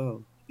the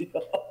NFL.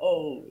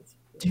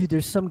 Dude,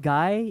 there's some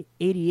guy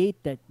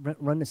 88 that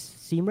run the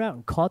seam route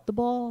and caught the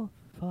ball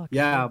Fuck.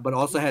 Yeah, but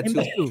also had two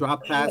Ingram too.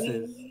 drop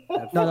passes.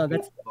 That No,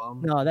 fucking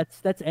bum.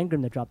 that's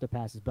Ingram that dropped the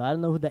passes, but I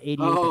don't know who the 88.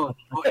 Oh, that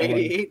got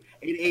the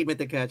 88 made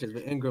the catches,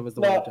 but Ingram is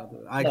the one that dropped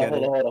it. I get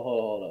hold it. on,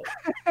 hold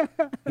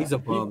on. He's a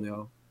bum,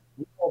 yo.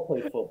 We all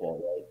play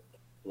football, right?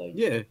 Like,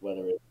 Yeah.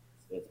 whether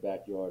it's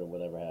backyard or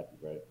whatever happens,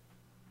 right?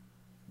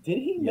 Did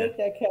he Yeah. make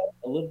that catch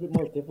a little bit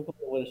more difficult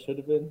than what it should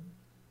have been?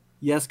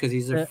 Yes, because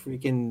he's a Uh,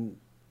 freaking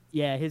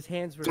Yeah, his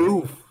hands were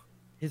doof.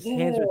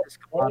 hands were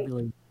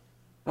discombobulated.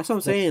 That's what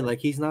I'm saying. Like,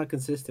 he's not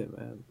consistent,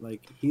 man.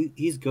 Like,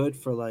 he's good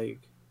for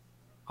like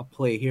a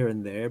play here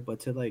and there, but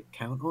to like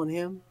count on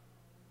him,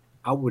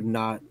 I would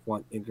not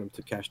want Ingram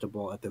to catch the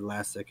ball at the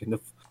last second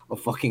of a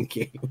fucking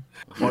game.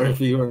 Or if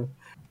you were,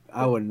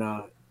 I would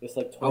not. It's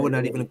like I would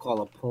not even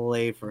call a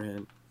play for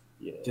him.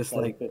 Yeah, Just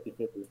kinda like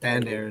 50-50.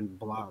 stand there and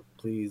block,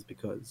 please,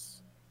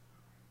 because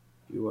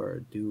you are a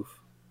doof.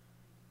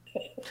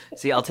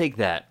 See, I'll take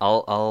that.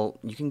 I'll.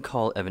 You can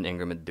call Evan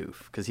Ingram a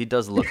doof because he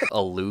does look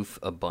aloof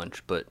a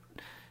bunch, but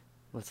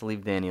let's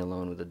leave Danny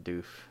alone with a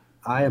doof.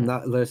 I am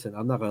not. Listen,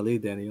 I'm not gonna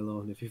leave Danny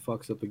alone if he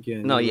fucks up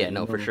again. No, you yeah, already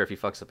no, for know. sure if he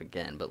fucks up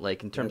again, but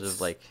like in terms That's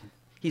of like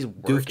he's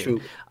doof working.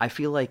 troop. I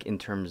feel like in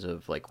terms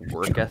of like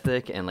work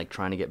ethic and like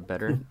trying to get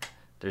better,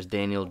 there's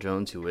Daniel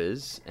Jones who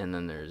is, and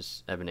then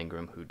there's Evan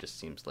Ingram who just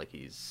seems like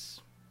he's.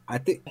 I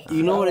think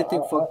you know what I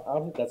think. Fuck I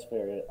don't think that's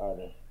fair either. I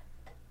don't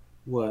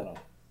what? know.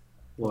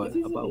 What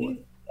about what?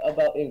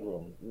 About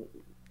Ingram,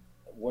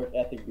 work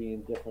ethic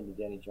being different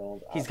than Danny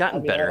Jones. He's gotten I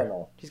don't better.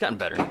 know. He's gotten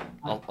better.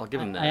 I'll give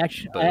him that.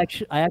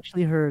 I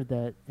actually heard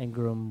that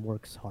Ingram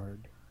works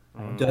hard.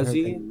 Does heard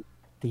he?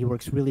 That he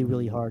works really,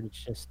 really hard.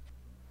 It's just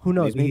who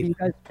knows? Maybe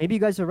Maybe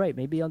you guys are right.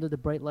 Maybe under the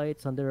bright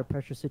lights, under a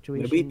pressure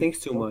situation. Maybe he thinks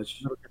too much.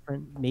 A little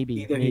different.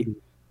 Maybe. Either Maybe.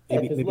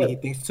 Maybe look, he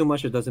thinks too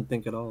much or doesn't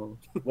think at all.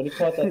 When he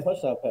caught that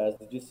touchdown pass,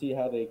 did you see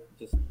how they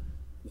just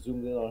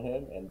zoomed in on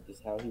him and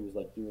just how he was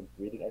like doing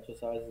breathing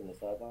exercises on the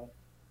sideline?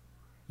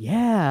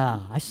 Yeah,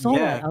 I saw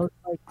Yeah, that. I was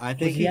like, I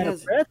think was he out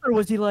has. of breath or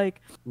was he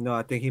like? No,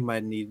 I think he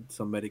might need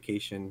some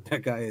medication.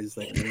 That guy is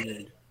like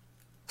weird.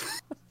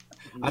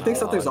 I think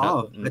something's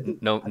off. I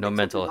think No something's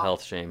mental off.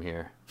 health shame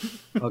here.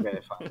 Okay,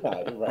 fine. Nah,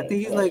 you're right, I think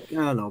he's right. like I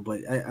don't know, but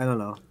I don't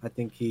know. I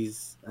think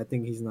he's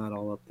not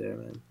all up there,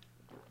 man.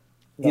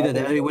 No, I Either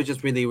think that, or he was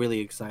just really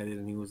excited,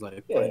 and he was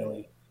like, Yeah,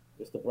 finally.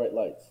 it's the bright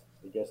lights.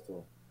 It gets to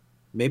him.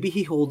 Maybe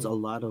he holds a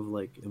lot of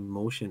like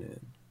emotion in,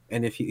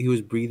 and if he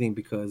was breathing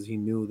because he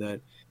knew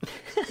that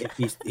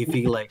if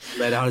he like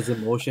let out his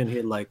emotion,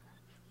 he'd like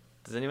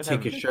Does anyone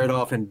take have? his shirt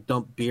off and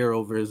dump beer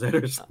over his head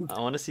or something. I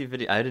want to see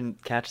video. I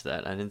didn't catch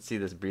that. I didn't see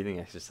this breathing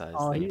exercise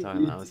Oh, thing he- you're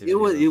talking about. I wanna see It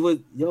was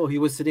video. he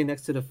was sitting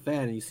next to the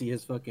fan, and you see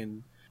his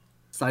fucking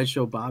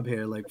sideshow bob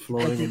hair like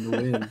floating in the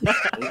wind.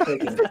 He's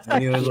taking-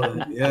 And he was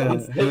like, yeah,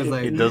 he was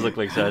like, It does look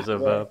like Sideshow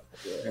Bob.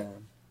 yeah.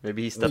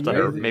 Maybe he stepped was on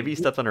a crazy. maybe he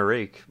stepped on a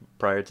rake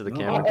prior to the No,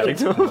 camera I getting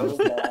to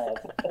him.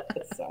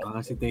 I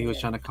honestly think he was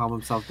trying to calm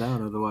himself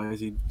down, otherwise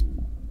he'd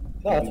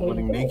No, be that's what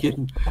running he does.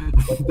 naked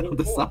down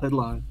the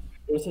sideline.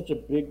 It was such a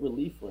big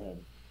relief for him.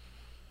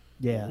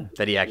 Yeah.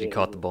 That he actually Yeah,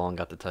 caught the ball and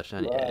got the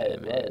touchdown. Yeah,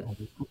 Right, man.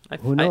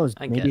 Who knows?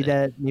 I maybe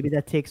get it.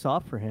 that takes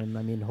off for him.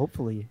 I mean,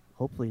 hopefully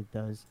it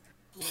does.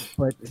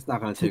 But It's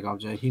not gonna take off,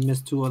 Jay. He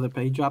missed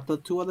he dropped the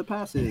two other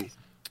passes.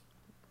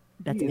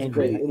 that's He is Ingram.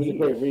 great. It was a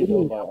great read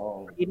though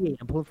by 88.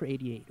 I'm pulling for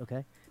 88.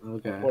 Okay.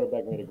 Okay.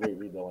 quarterback made a great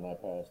read though on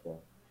that pass though.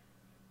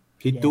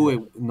 He Yeah. threw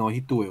it. No, he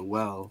threw it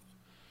well.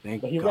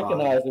 Thank But he God.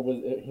 recognized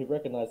he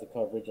recognized the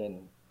coverage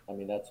and I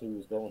mean that's who he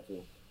was going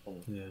to.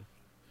 Yeah.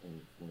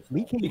 From the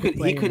We snap. can.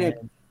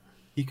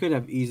 He could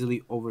have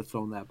easily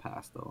overthrown that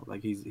pass though,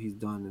 like he's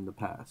done in the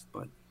past.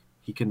 But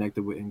he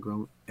connected with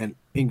Ingram, and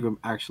Ingram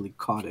actually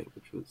caught it,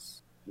 which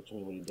was Which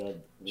means when he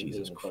did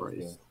Jesus in the touchdown.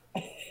 Christ.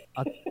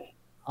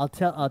 I'll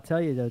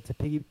tell you though, to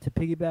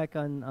piggyback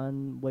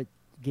on what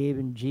Gabe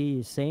and G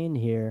is saying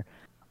here,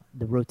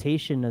 the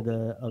rotation of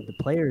the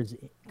players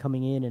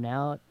coming in and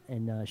out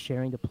and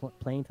sharing the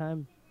playing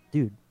time,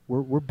 dude.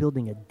 We're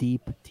building a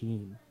deep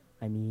team.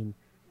 I mean,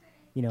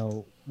 you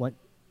know what?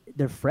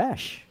 They're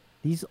fresh.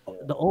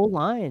 The O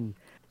line.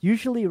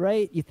 Usually,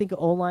 right? You think of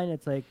O line,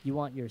 it's like you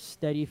want your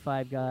steady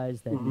five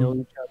guys that know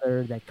each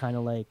other, that kind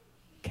of like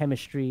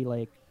chemistry,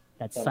 like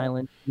that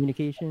silent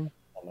communication.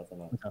 What's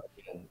up?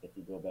 Again, if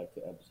you go back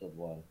to episode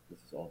 1, this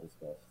is all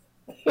discussed.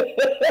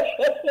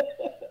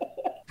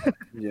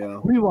 Yeah.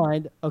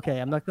 Rewind. Okay,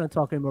 I'm not going to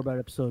talk anymore about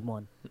episode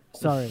 1.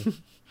 Sorry,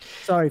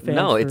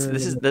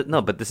 fans.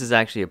 No, but this is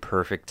actually a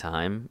perfect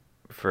time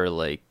for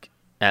like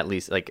at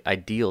least like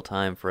ideal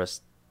time for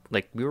us.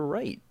 Like we were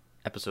right,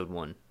 episode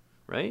 1,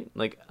 right?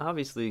 Like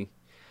obviously,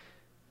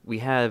 we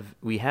had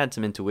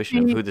some intuition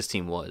of who this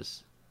team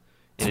was,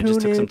 and it just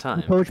took some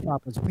time. Coach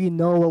Papas, we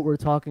know what we're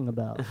talking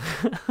about.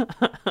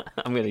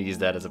 I'm gonna use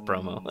that as a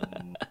promo.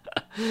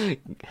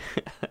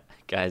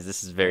 Guys,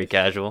 this is very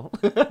casual.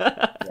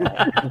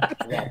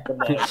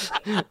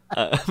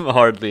 I'm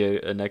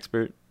hardly an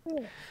expert.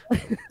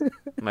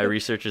 My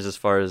research is as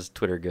far as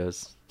Twitter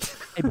goes.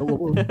 Hey, but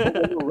we're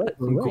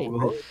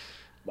right.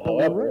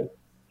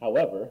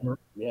 However,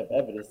 we have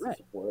evidence to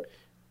support.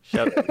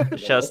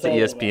 Shouts to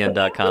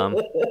ESPN.com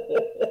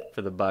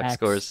for the box Facts.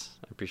 scores.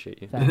 I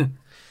appreciate you. Fact.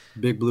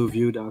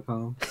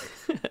 BigBlueView.com.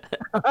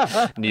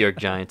 New York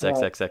Giants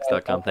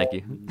XXX.com. Thank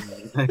you.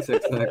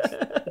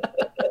 XXX.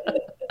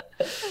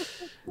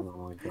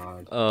 Oh my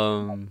god.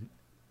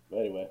 But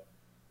anyway,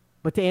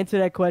 But to answer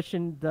that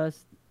question,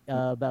 Dust,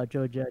 about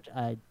Joe Judge,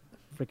 I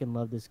freaking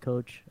love this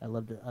coach. I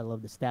love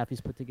the staff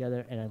he's put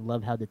together, and I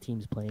love how the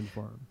team's playing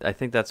for him. I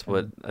think that's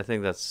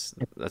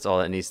all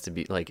that needs to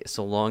be like.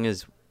 So long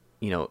as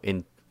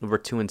we're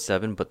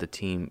 2-7, but the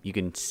team, you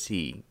can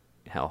see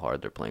how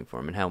hard they're playing for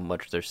him and how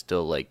much they're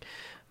still like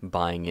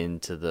buying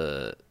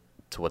into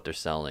what they're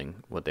selling,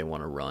 what they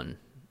want to run,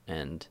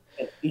 and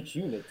each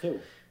unit too.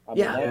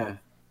 Yeah.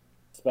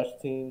 Special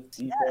teams,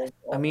 defense.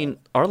 I mean,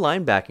 our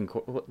linebacking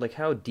core, like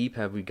how deep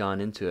have we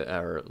gone into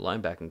our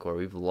linebacking core?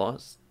 We've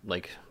lost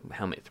like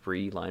how many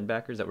 3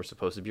 linebackers that were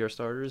supposed to be our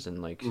starters,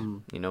 and like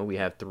we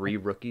have 3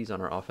 rookies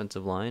on our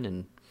offensive line,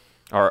 and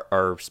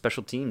our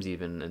special teams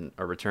even, and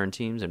our return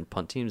teams and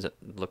punt teams that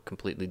look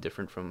completely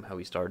different from how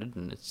we started,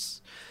 and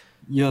it's.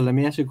 Yo, let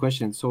me ask you a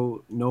question.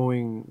 So,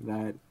 knowing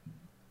that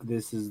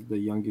this is the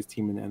youngest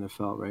team in the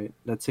NFL, right?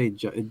 Let's say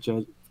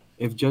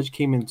if Judge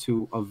came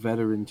into a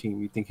veteran team,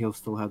 you think he'll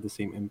still have the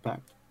same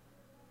impact?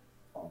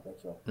 I don't think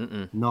so.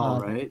 Mm-mm. No,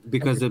 right?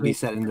 Because they'll be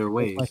set in their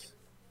ways,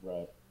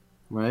 Right.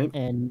 right?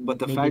 And But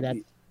the maybe fact,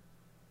 that's-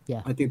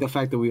 yeah, I think the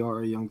fact that we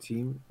are a young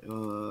team,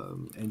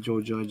 and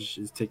Joe Judge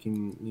is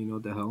taking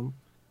the helm,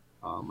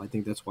 I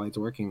think that's why it's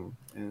working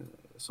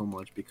so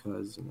much,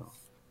 because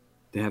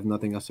they have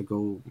nothing else to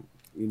go.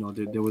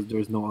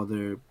 There's no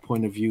other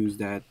point of views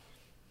that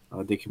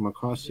they came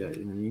across yet.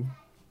 You know what I mean?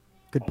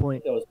 good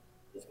point. That was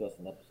discussed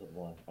in episode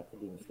 1. I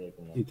could be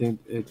mistaken. You think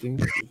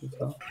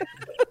so?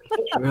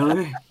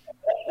 Really?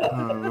 I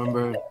don't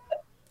remember.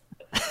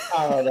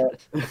 I don't know.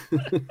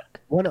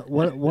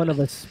 One of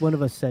us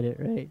said it,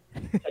 right?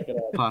 Check it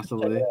out.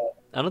 Possibly.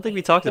 I don't think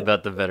we talked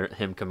about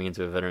him coming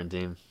into a veteran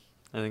team.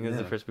 I think this is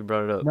the Yeah. first we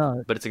brought it up.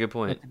 No, But it's a good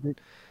point.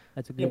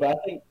 That's a Yeah, good. but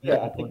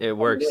I think It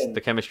works. coming in,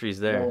 The chemistry's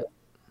there.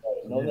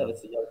 knowing Yeah. that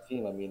it's a young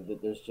team, I mean,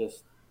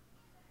 there's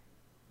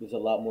a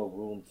lot more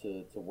room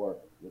to work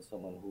with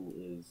someone who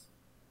is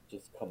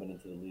just coming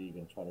into the league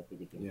and trying to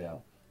figure things Yeah.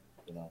 out,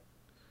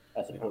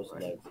 as opposed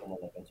right. to like someone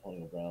like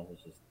Antonio Brown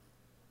who's just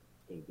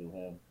going to do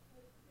him,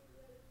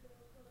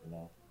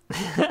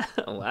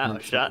 Wow,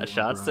 Antonio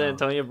shots to Brown.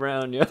 Antonio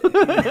Brown, yo.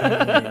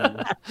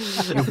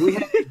 If we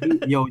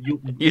had you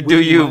You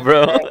do you,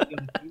 bro.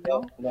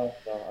 No,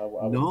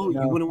 I No, wouldn't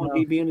say you wouldn't want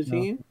BB on the no.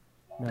 team.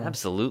 No,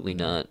 Absolutely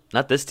not.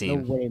 Not this no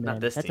team. way, man. Not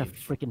this That's team. a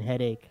freaking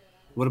headache.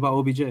 What about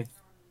OBJ?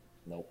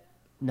 nope.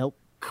 Nope.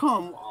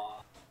 Come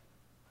on.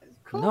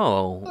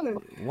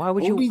 No. Why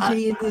would you?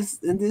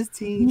 OBJ in this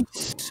team?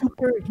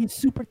 He's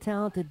super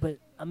talented, but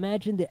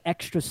imagine the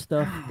extra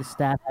stuff the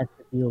staff has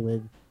to deal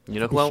with You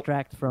know to who? else?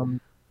 distract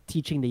from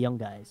teaching the young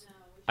guys.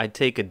 I'd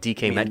take a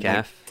DK And, like,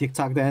 Metcalf.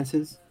 TikTok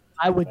dances.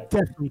 I would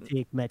definitely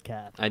take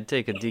Metcalf. I'd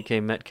take a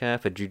DK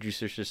Metcalf, a Juju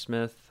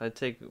Smith. I'd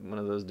take one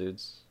of those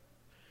dudes.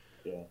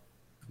 Yeah.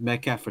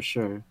 Metcalf for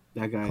sure.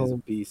 That guy is a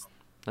Cold. beast.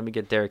 Let me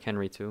get Derrick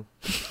Henry too.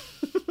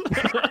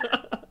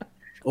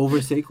 Over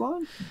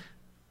Saquon?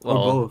 Or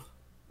Well, both?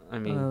 I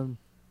mean,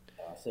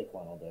 Saquon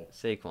all day.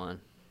 Saquon.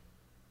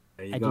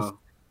 There you I go.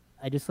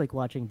 I just like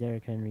watching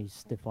Derrick Henry's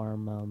stiff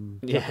arm.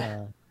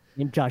 Yeah.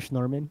 Named Josh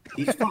Norman.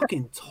 He's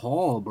fucking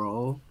tall,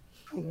 bro.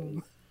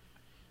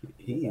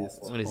 He is.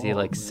 What is he, tall,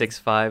 like man.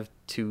 6'5",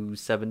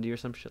 270 or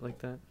some shit like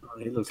that?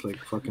 He looks like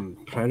fucking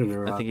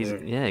predator. I think he's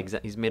there.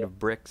 exactly. He's made of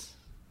bricks.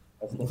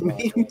 That's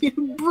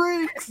the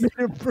Bricks.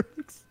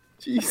 Bricks.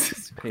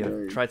 Jesus Hey,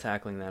 Christ. try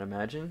tackling that.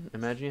 Imagine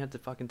you had to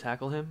fucking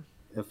tackle him.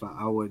 If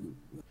I wouldn't.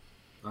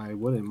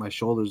 My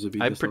shoulders would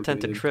be. I'd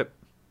pretend to dislocated.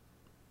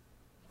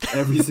 trip.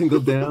 every single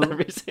down.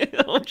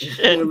 Oh shit!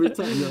 Every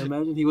time. No,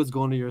 imagine he was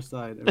going to your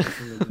side every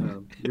single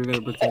down. You're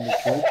gonna pretend to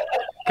trip.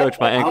 Coach,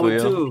 my ankle,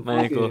 would yo. too. My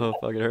Fuck ankle it.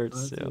 fucking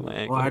hurts. Yeah, my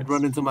ankle. Or I'd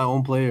run hurts. into my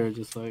own player,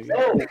 just like.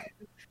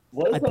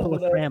 What is I up pull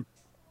with a cramp.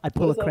 I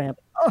pull a what is up? cramp.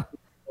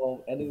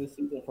 Ending the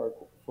season for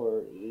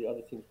the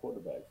other team's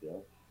quarterbacks,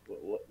 yo?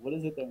 What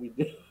is it that we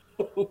do?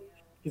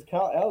 Because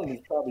Kyle Allen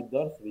is probably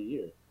done for the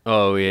year.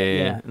 Oh yeah.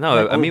 Yeah.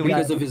 No, I mean we.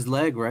 because of his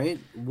leg, right?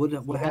 What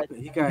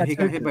happened? He got hit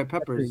surgery. by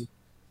Peppers.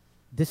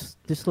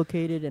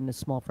 Dislocated and a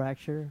small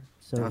fracture.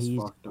 So That's he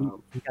fucked up.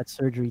 got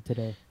surgery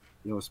today.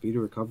 Yo, speedy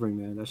recovery,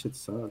 man. That shit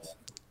sucks.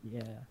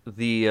 Yeah.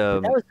 The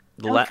That was,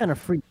 the that la- was kind of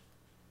freak.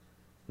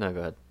 No, go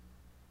ahead.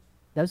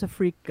 That was a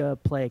freak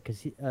play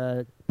because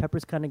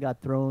Peppers kind of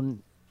got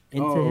thrown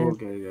into Oh, him,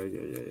 okay, yeah.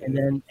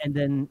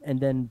 and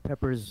then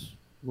Peppers'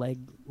 leg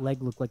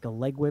looked like a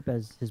leg whip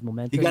as his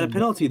momentum. He got a and-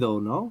 penalty though,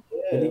 no?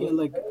 Did he get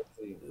like?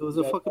 Penalty. It was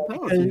a fucking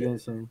penalty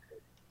against him.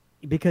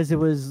 because it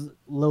was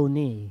low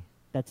knee.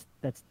 That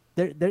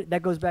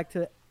goes back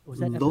to was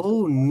that episode?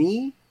 Low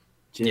knee.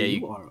 Jay, Yeah,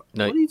 you are.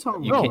 no, what are you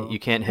talking You about? can't. You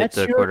can't hit That's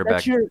the your-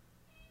 quarterback.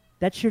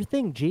 That's your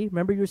thing, G.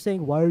 Remember you were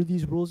saying why are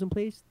these rules in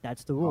place?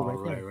 That's the rule Oh,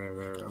 right there.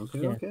 right. Okay,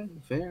 Yeah. okay,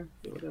 fair.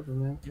 Yeah, whatever,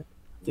 man.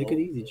 Take Well,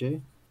 it easy,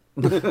 Jay.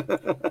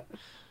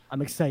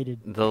 I'm excited.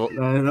 I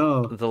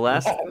know. The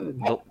last That's good.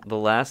 the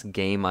last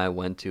game I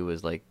went to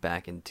was like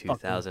back in Fuck me.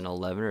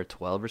 2011 or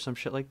 12 or some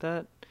shit like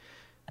that,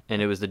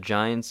 and it was the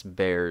Giants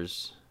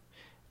Bears,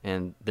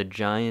 and the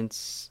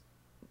Giants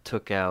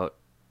took out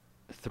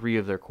 3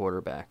 of their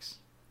quarterbacks.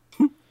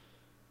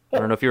 I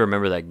don't know if you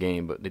remember that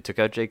game, but they took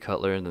out Jay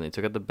Cutler, and then they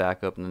took out the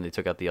backup, and then they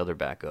took out the other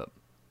backup.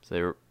 So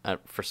they were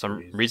for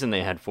some reason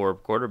they had 4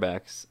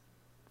 quarterbacks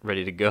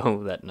ready to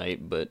go that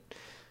night, but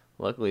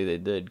luckily they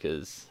did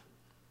because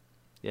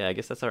yeah, I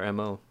guess that's our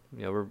MO.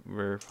 Yeah,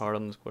 we're hard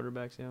on those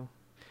quarterbacks. Yeah.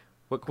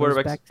 What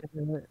quarterbacks?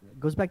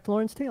 Goes back to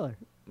Lawrence Taylor.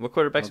 What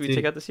quarterbacks did we LT.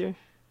 take out this year?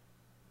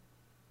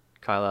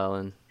 Kyle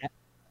Allen,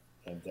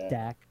 And Dak.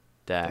 Dak.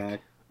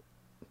 Dak.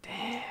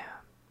 Damn.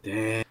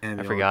 Damn.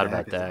 I yo, forgot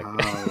Dak about is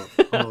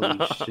Dak. out.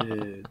 Holy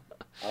shit.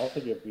 I don't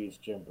think it beats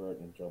Jim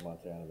Burton and Joe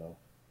Montana though.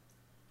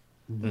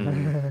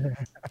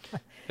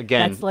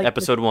 Again, That's like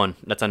episode 1.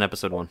 That's on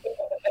episode 1.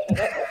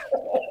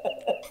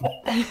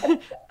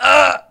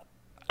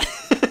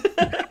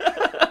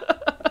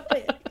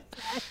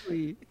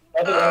 Exactly.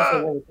 I think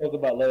also when we talk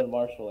about Leonard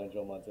Marshall and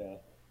Joe Montana.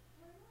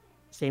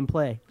 Same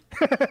play.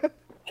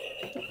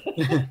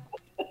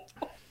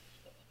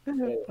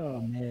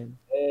 Oh man.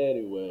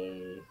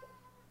 Anyway,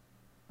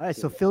 All right,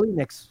 so Philly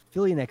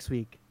next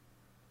week.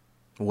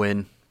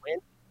 Win.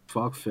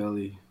 Fuck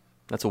Philly.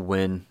 That's a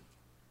win.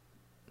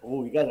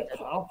 oh, you guys are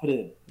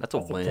confident. That's a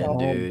win,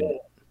 confident dude.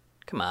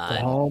 Come At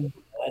on. home.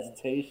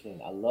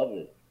 hesitation. I love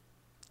it.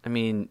 I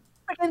mean,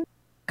 Freaking-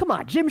 Come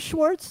on, Jim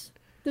Schwartz,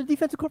 the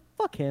defensive court.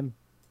 Fuck him.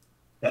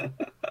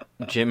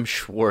 Jim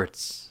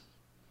Schwartz,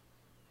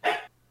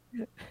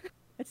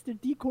 That's their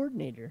D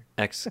coordinator.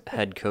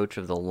 ex-head coach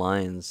of the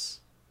Lions.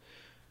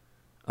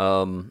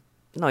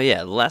 No, yeah,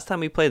 the last time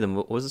we played them,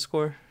 what was the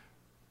score?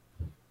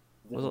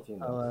 Different team,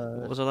 though.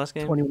 What was our last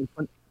game?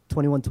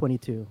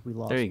 21-22. We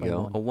lost. There you by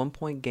go. one. A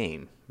 1-point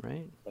game,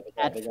 right? But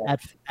they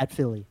At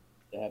Philly.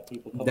 have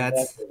people coming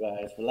That's- back there,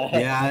 guys. Relax.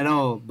 Yeah, I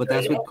know, but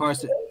that's what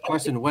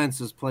Carson Wentz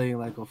was playing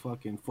like a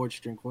fucking fourth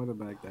string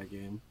quarterback that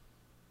game.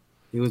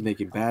 He was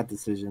making bad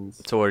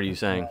decisions. So what are you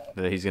saying?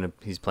 That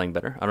he's playing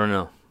better? I don't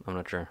know. I'm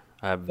not sure.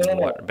 I have No,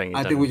 no. been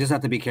I think we just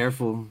have to be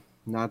careful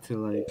not to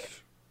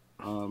like,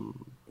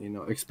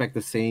 expect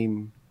the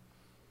same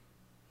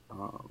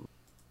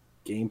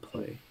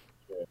gameplay.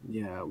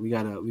 Yeah, we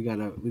gotta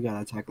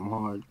attack them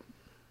hard.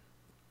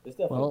 It's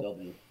definitely Well, a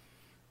W.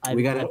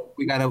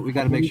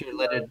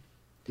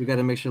 We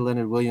gotta make sure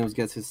Leonard Williams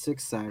gets his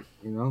 6th sack.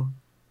 You know,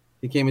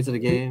 he came into the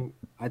game.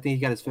 I think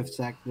he got his 5th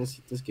sack this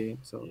game.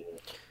 So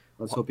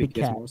let's hope he Big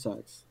gets cat. more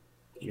sacks.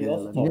 We Yeah,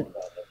 also let talked me-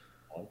 about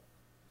that one.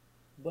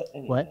 But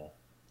anyhow. What?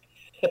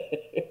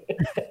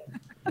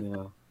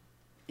 Yeah,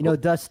 You know,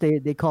 Dust.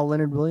 They call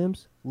Leonard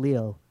Williams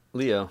Leo.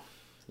 Leo.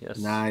 Yes.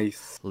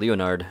 nice.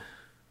 Leonard.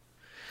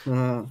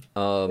 Uh,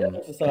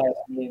 Exercise.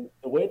 I mean,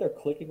 the way they're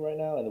clicking right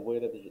now and the way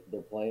that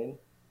they're playing.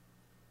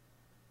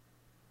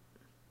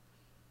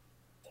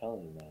 I'm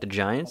telling you, man. The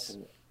Giants?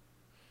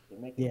 They're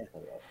making Yeah. the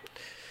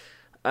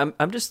playoffs.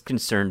 I'm just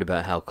concerned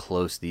about how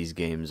close these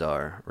games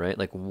are, right?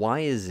 Like,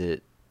 why is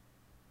it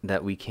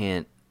that we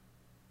can't,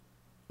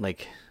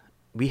 like,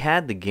 we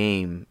had the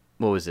game,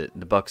 what was it?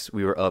 The Bucks,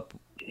 we were up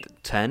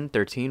 10,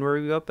 13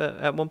 were we up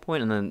at one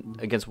point, and then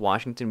against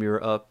Washington we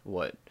were up,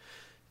 what,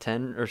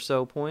 10 or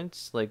so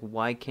points? Like,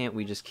 why can't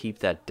we just keep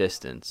that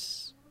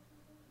distance?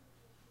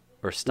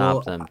 Or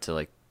stop Well, them to,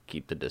 like,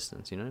 keep the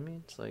distance, you know what I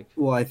mean? It's like,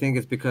 well, I think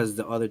it's because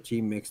the other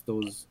team makes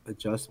those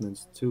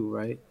adjustments too,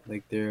 right?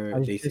 Like I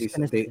was they just see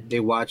gonna they, say- they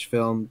watch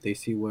film, they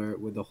see where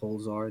the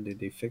holes are,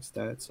 they fix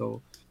that.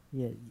 So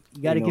Yeah,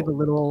 you got to You give a know-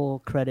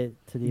 little credit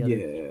to the other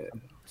yeah,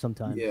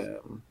 sometimes. yeah.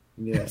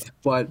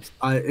 But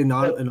in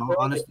all During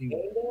honesty, the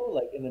game, though,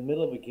 like in the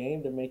middle of a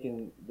game, they're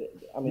making.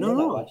 I mean, No, they're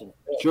not no. watching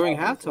film, during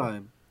obviously.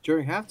 halftime,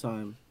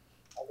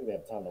 I don't think they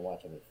have time to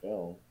watch any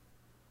film.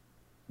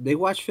 they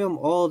watch film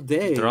all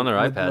day. they're on their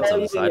with iPads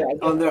on the side. I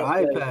get on their that,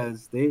 like,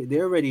 iPads.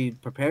 They're already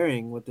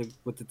preparing what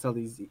to tell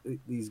these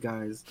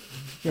guys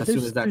Yeah, as soon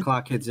there's- as that there's-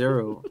 clock hits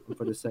 0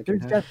 for the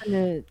second There's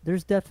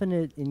half.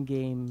 definite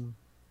in-game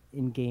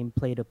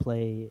play to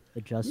play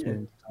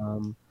adjustments.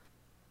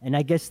 And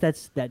I guess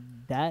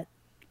that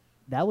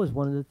was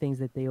one of the things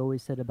that they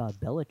always said about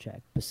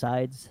Belichick.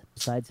 Besides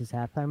his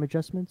halftime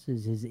adjustments,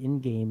 is his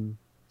in-game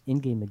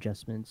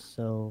adjustments.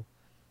 So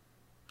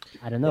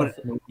I don't know.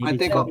 But Maybe I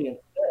think it's- That being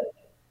said,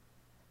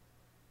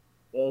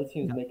 the other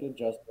teams Yeah. make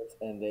adjustments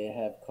and they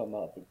have come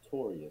out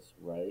victorious,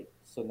 right?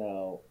 So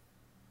now,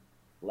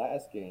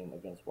 last game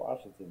against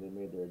Washington, they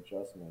made their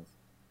adjustments,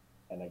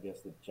 and I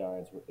guess the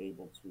Giants were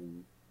able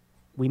to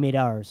we made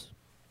ours.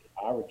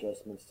 our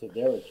adjustments to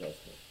their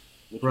adjustments,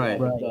 which Right.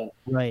 we Right. haven't done,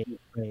 Right.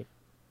 right?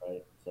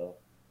 So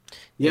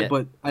Yeah, Yeah.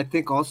 but I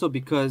think also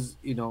because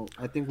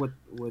I think what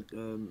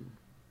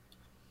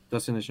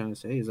Dustin is trying to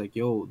say is like,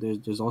 yo,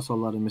 there's also a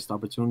lot of missed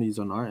opportunities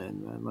on our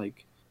end, man.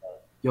 Like,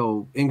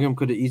 yo, Ingram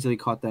could have easily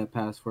caught that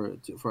pass for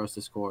us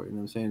to score. You know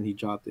what I'm saying? He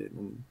dropped it,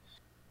 and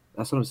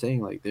that's what I'm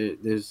saying. Like,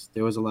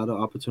 there was a lot of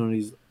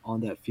opportunities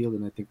on that field,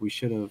 and I think we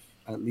should have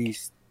at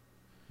least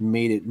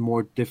made it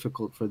more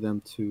difficult for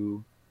them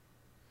to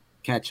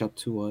catch up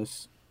to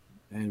us,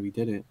 and we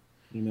didn't.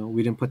 You know,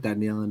 we didn't put that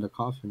nail in the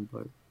coffin,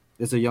 but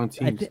it's a young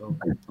team, so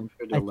I'm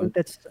sure I they'll think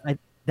learn.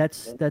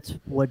 that's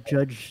what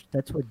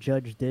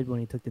Judge did when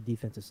he took the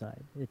defensive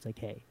side. It's like,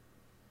 hey,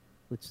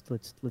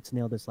 let's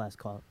nail this last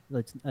call.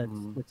 Let's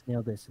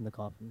nail this in the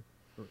coffin.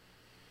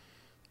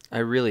 I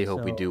really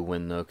hope we So- do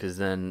win though, because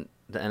then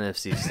the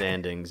NFC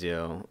standings,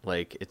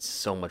 like it's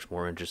so much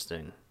more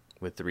interesting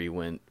with 2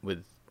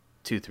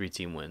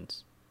 3-team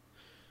wins.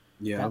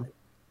 Yeah,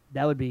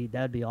 That would be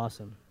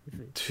awesome. If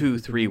we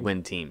 2-3 could-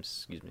 win teams,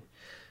 excuse me.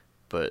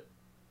 But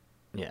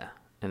yeah,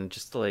 and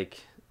just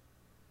like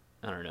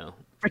I don't know,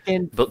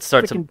 Freaking but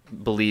start to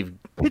freaking believe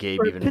Gabe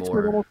even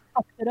Pittsburgh more. almost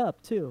fucked it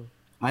up too.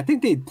 I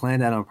think they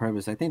planned that on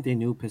purpose. I think they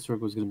knew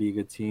Pittsburgh was going to be a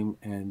good team,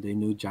 and they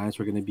knew Giants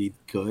were going to be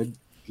good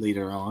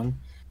later on.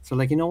 So,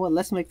 like, you know what?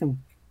 Let's make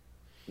them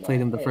play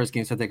them the first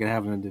game so they could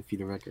have an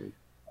undefeated record.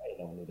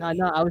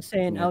 No, I was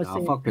saying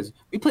Fuck Pittsburgh.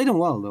 We played them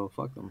well though.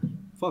 Fuck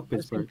them. Fuck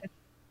Pittsburgh.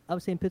 I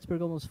was saying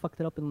Pittsburgh almost fucked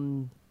it up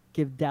and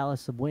give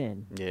Dallas a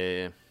win.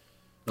 Yeah.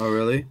 Oh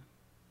really?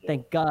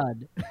 Thank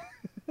God.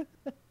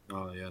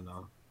 Oh yeah,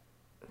 no.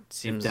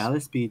 Seems If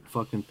Dallas beat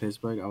fucking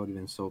Pittsburgh, I would have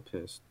been so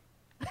pissed.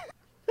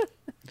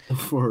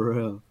 For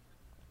real.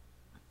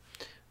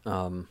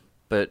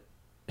 But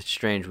it's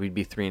strange. We'd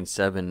be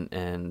 3-7,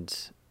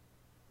 and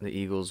the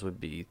Eagles would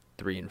be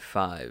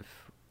 3-5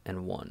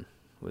 and 1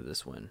 with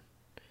this win.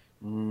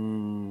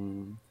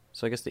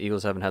 So I guess the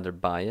Eagles haven't had their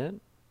bye yet.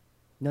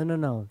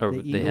 No. Or The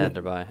they Eagles- had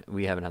their bye.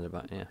 We haven't had their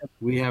bye. Yeah.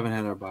 We haven't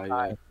had our bye yet.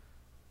 Right.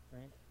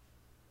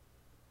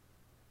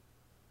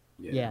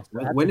 Yeah. Yeah,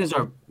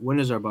 so When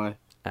is our bye?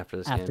 After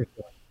this after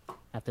game.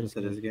 after this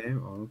After this game.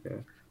 game? Oh,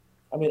 okay.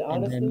 I mean, And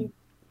honestly, then-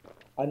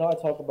 I know I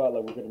talk about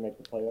like we're going to make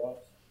the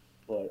playoffs,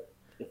 but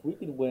if we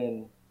could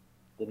win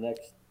the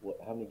next,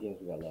 how many games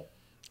we got left?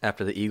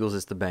 After the Eagles,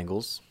 it's the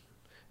Bengals,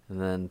 and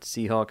then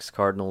Seahawks,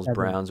 Cardinals, 7.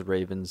 Browns,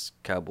 Ravens,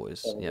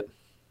 Cowboys. 7. Yep.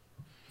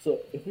 So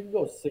if we could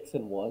go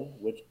 6-1,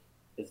 which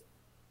is,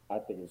 I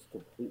think, is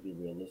completely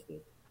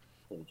realistic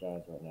for the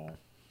Giants right now,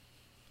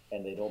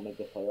 and they don't make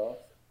the playoffs,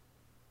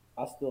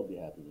 I'll still be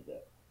happy with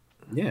that.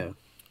 Yeah.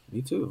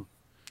 Me too.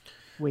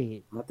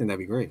 Wait, I think that'd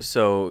be great.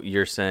 So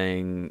you're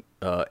saying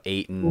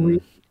 8 and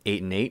We-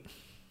 8.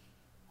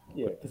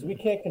 Yeah, because we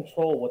can't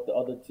control what the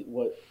other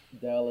what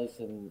Dallas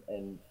and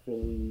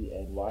Philly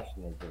and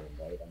Washington are doing,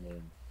 right?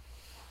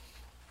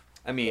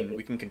 I mean,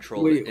 we can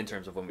control Wait. it in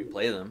terms of when we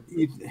play them.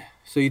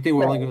 So you think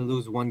we're only Right. going to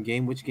lose one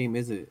game? Which game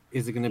is it?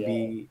 Is it going to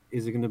be?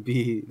 Is it going to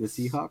be the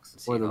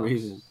Seahawks or the Seahawks.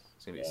 Ravens?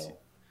 It's gonna be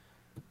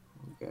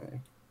Yeah. Okay.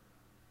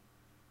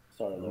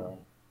 Sorry, Lauren,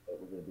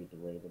 but we're going to beat the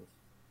Ravens.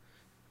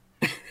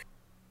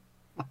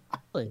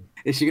 really?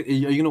 Are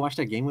you going to watch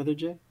that game with her,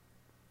 Jay?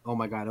 Oh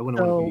my God, I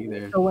wouldn't want to be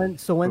there.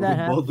 So when that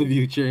happens, both of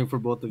you cheering for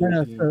both of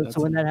no, you. no. That's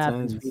So when that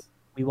happens, intense.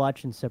 we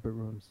watch in separate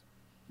rooms.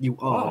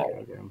 Wow.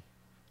 Okay.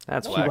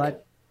 That's No. She whack.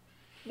 watch,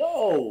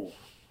 No!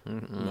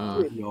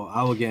 Mm-mm.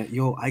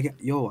 Yo,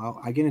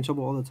 I get in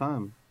trouble all the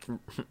time,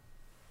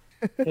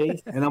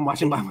 Case, and I'm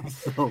watching by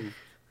myself.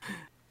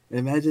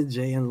 Imagine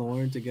Jay and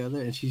Lauren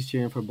together, and she's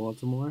cheering for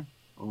Baltimore.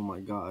 Oh my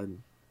God,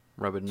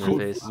 Rub it in their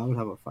face. I would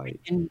have a fight.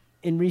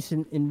 in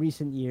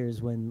recent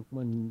years when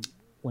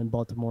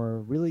Baltimore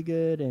are really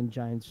good and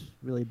Giants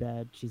really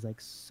bad, she's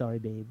like, "Sorry,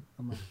 babe."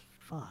 I'm like,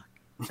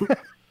 "Fuck."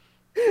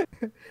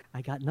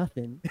 I got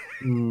nothing.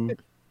 Mm,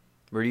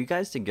 Were you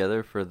guys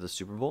together for the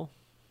Super Bowl?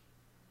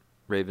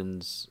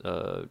 Ravens,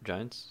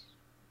 Giants?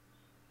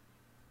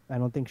 I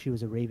don't think she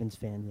was a Ravens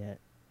fan yet.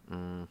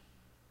 Mm.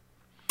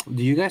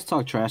 do you guys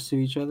talk trash to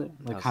each other?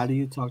 Like, Us. how do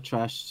you talk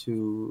trash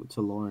to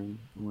Lauren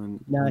when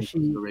No, it comes to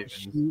the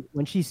Ravens?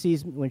 when she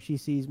sees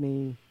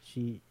me,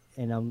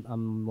 and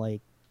I'm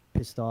like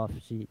pissed off.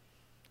 She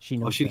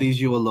knows. Oh, she that. leaves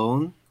you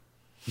alone.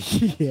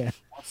 Yeah.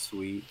 That's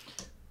sweet.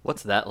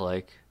 What's that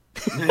like?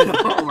 I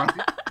know,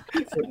 right?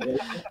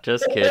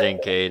 Just kidding,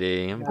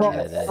 Katie. I'm Well,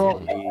 kidding. well,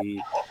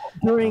 Sweet.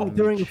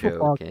 during a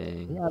football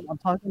game. joking. Yeah, I'm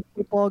talking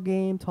football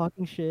game,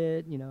 talking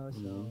shit,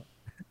 so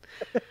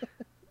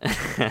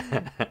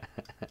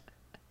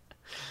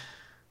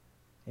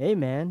hey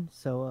man,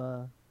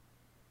 so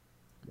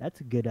that's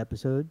a good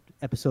episode.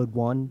 Episode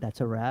 1,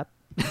 that's a wrap.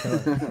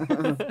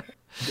 So,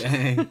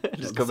 Dang.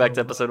 Just go back to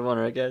episode 1,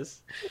 right,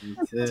 guys?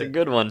 That's It's a it.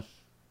 good one.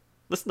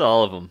 Listen to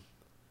all of them.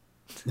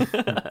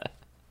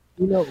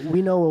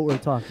 we know what we're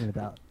talking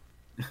about.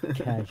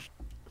 Cash.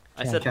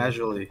 I said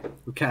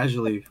We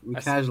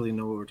casually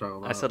know what we're talking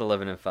about. I said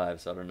 11 and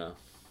 5, so I don't know.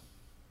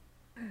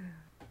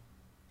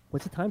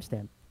 What's the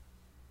timestamp?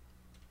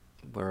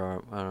 I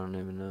don't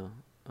even know.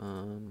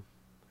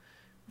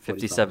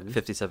 45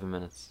 57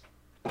 minutes.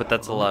 But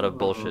that's a lot of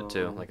bullshit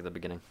too, like at the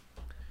beginning.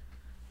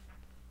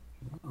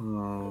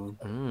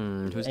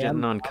 Who's Hey, getting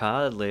I'm- on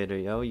COD later,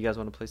 yo? You guys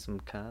want to play some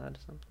COD or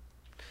something?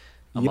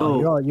 I'm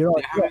Yo, on. You're all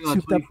they have a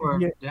souped up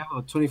here. they have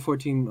a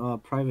 2014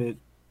 private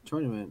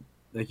tournament.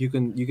 Like you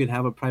can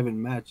have a private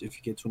match if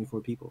you get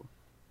 24 people.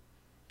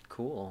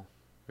 Cool.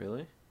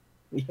 Really?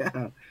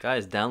 Yeah.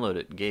 Guys, download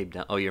it. Gabe,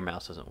 oh, your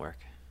mouse doesn't work.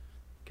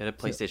 Get a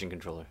PlayStation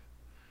controller.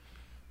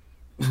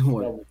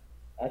 What? No,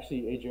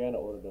 Actually, Adriana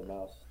ordered a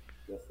mouse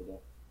yesterday.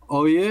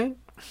 Oh yeah.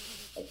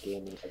 A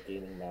gaming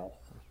mouse.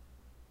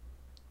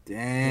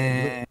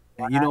 Damn.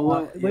 You know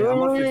what? Wait, Yeah, I'm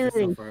gonna fix wait, this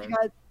wait, up wait. for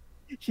her.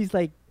 She's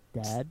like,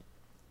 Dad,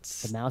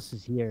 the mouse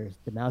is here.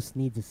 The mouse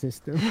needs a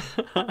system.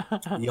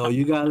 Yo,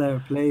 you gotta let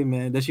her play,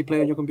 man. Does she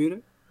play on your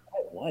computer?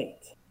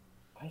 White.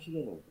 Why did she get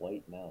a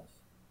white mouse?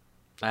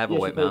 I have a Yeah,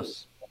 she white plays-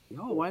 mouse.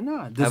 Yo, why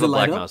not? I Does have it a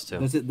light black up? mouse too.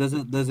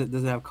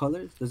 Does it have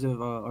colors? Does it have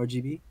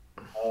RGB?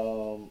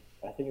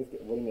 I think it's.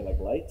 What do you mean, like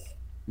lights?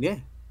 Yeah.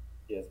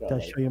 Yeah, it's got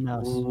Does lights. show your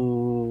mouse.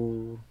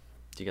 Ooh.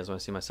 Do you guys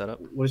want to see my setup?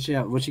 What she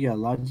got? What she got?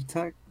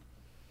 Logitech.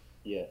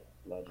 Yeah,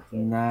 Logitech.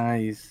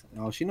 Nice.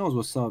 Oh, she knows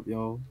what's up,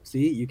 yo.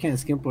 See, you can't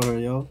skimp on her,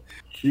 yo.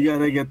 You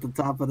gotta get the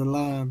top of the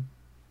line.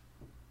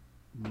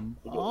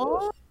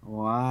 Oh,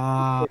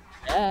 Wow.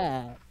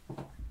 yeah.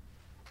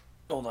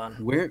 Hold on.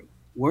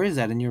 Where is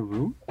that in your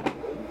room?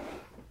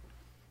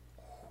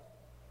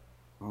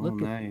 Oh,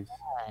 Look at nice.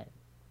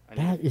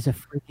 That is a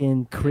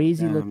freaking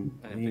crazy looking.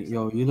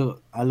 Yo, you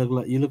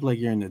look like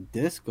you're in a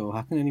disco.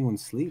 How can anyone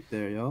sleep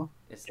there, yo?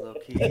 It's low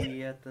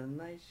key at the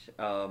night.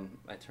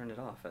 I turn it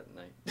off at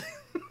night.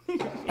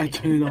 I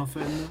turn it off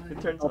at It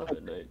night. turns off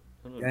at night.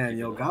 I don't know if Damn, you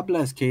yo, do God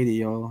bless Katie,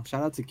 yo.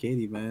 Shout out to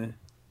Katie, man.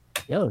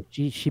 Yo,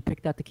 she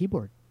picked out the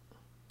keyboard.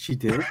 She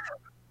did.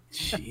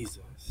 Jesus.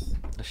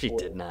 that. She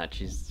did not.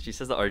 She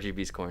says the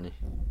RGB's corny.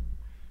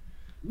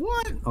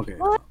 What? Okay.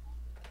 What?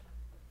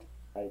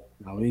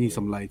 Now we need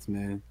some lights,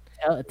 man.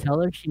 Tell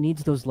her she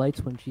needs those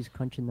lights when she's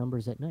crunching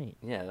numbers at night.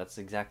 Yeah, that's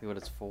exactly what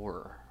it's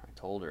for. I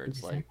told her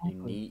it's like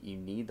Exactly. you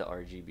need the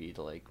RGB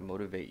to like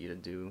motivate you to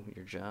do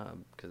your job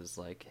because it's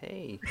like,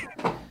 hey,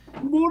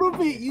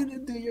 Motivate you to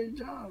do your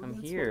job. I'm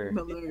That's here.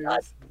 fucking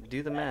hilarious.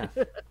 do the math.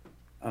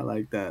 I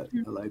like that.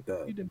 I like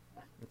that.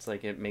 It's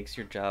like it makes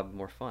your job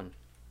more fun.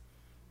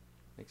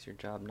 Makes your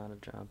job not a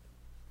job.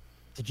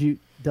 Did you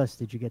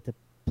get to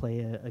play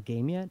a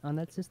game yet on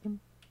that system?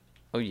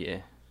 Oh yeah.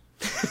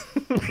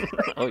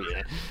 Oh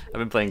yeah. I've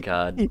been playing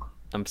COD.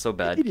 I'm so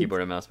bad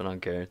keyboard and mouse, but I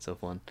don't care. It's so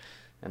fun.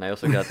 And I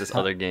also got this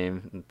other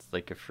game. It's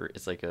like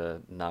it's like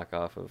a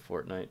knockoff of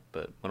Fortnite,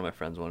 but one of my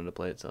friends wanted to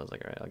play it, so I was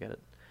like, all right, I'll get it.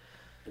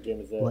 What game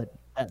is that?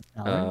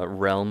 What?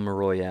 Realm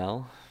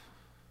Royale.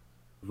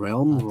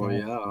 Realm Okay.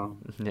 Royale.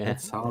 Yeah.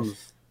 That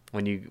sounds.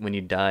 When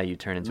you die, you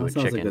turn into That a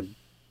sounds chicken.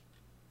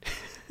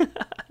 like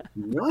a.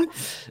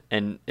 What?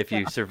 And if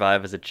you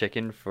survive as a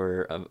chicken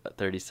for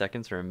 30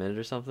 seconds or a minute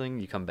or something,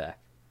 you come back.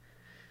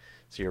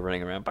 So you're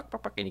running around, buck,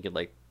 buck, buck, and you could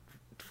like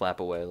flap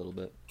away a little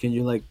bit. Can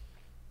you like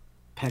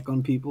peck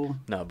on people?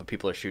 No, but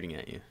people are shooting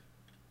at you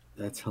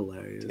That's to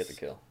hilarious. get the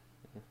kill.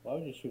 Why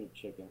would you shoot a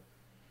chicken?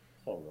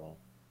 So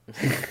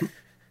wrong.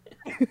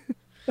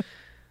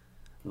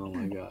 Oh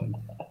my god.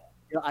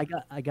 Yo,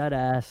 I gotta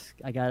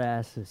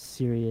ask a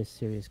serious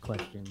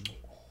question.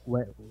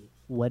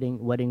 Wedding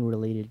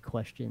related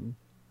question.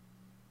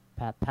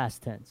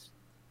 Past tense.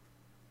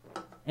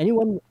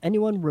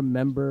 Anyone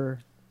remember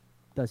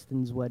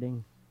Dustin's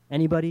wedding?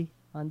 Anybody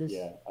on this?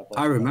 Yeah.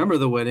 I remember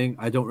the wedding.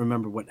 I don't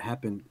remember what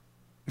happened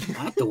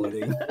at the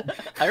wedding.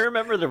 I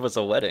remember there was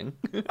a wedding.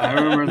 I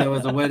remember there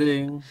was a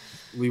wedding.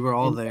 We were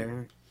all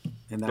there,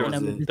 and that There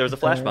was was, it. there was a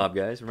flash mob,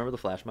 guys. Remember the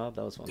flash mob?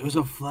 That was fun. There was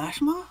a flash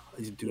mob?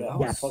 Dude, Yeah, I I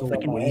was so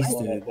fucked up my ass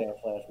on wasted. that damn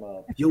flash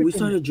mob. Yo, we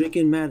started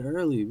drinking mad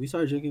early. We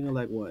started drinking at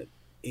like what,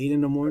 8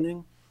 in the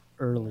morning,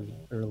 Early.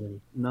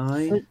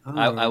 9.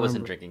 I wasn't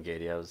remember. drinking,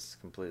 Katie. I was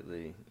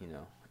completely,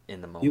 in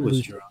the moment. He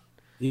was drunk.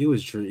 He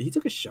was drunk. He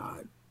took a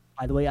shot.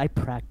 By the way, I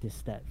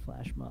practiced that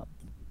flash mob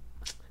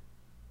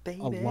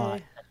Baby, a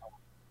lot.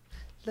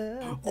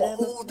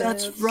 Oh,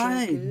 that's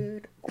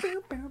right.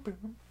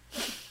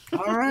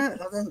 All right,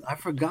 I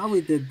forgot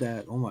we did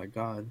that. Oh my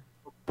god,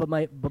 But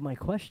my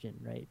question,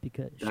 right?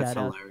 Because that's shout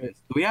out hilarious.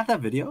 Do we have that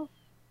video?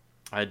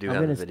 I do I'm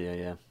have a gonna video,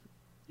 yeah.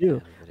 you.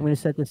 have a I'm gonna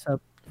set this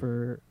up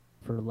for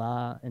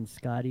La and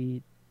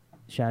Scotty.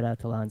 Shout out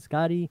to La and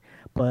Scotty.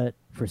 But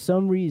for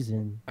some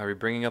reason, Are we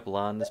bringing up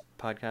La on this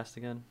podcast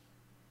again?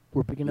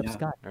 we're picking up Yeah.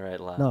 Scott. All right,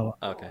 La. No.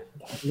 Okay.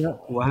 Yeah.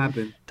 What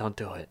happened? Don't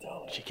do it.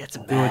 She gets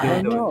Do it, mad. do it,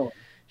 I do it. know.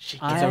 She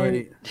I- It's gets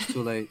already it's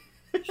too late.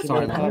 She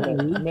Sorry, made a man.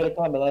 comment. She made a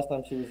comment last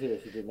time she was here.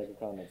 She did make a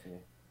comment to me.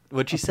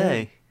 What'd she Okay.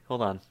 say?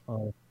 Hold on.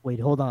 Oh wait,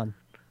 hold on.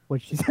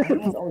 What she said?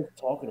 Everyone's always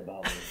talking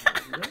about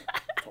me.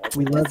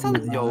 We love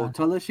you. Yo, La.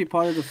 tell her she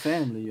part of the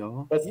family,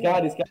 yo. But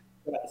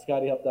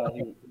Scotty helped out.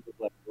 He was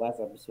like last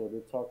episode. They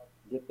talked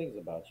good things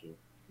about you.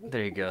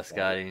 There you go,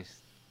 Scotty.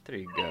 There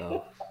you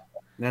go.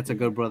 That's a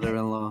good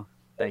brother-in-law.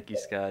 Thank you,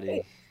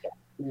 Scotty.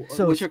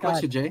 So, What's your Scott-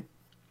 question, Jay?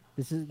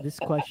 This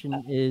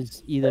question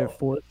is either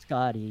for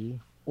Scotty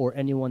or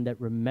anyone that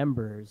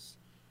remembers.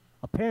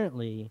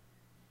 Apparently,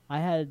 I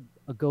had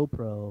a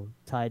GoPro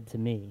tied to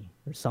me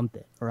or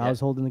something, or I Yeah. was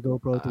holding the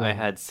GoPro. I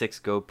had 6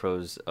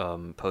 GoPros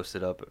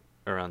posted up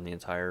around the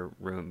entire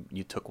room.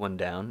 You took one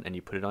down and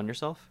you put it on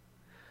yourself?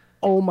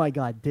 Oh my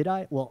God! Did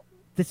I? Well,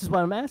 this is what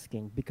I'm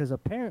asking because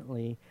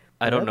apparently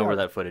I don't know where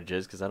whatever that footage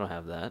is because I don't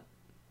have that.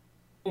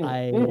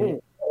 I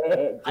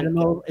don't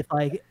know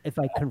if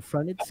I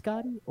confronted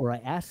Scotty or I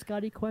asked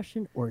Scotty a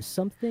question or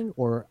something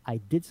or I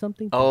did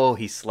something. Oh,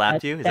 he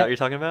slapped That- you? Is that that- what you're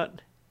talking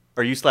about?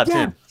 Or you slapped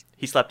Yeah. him?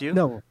 He slapped you?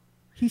 No,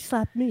 he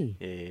slapped me.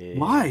 Yeah.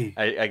 Why?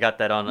 I got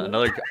that on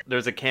another.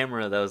 There's a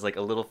camera that was like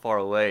a little far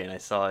away, and I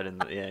saw it,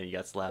 and yeah, you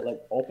got slapped.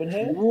 Like open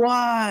hand?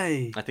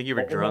 Why? I think you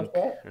were Open drunk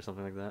hand or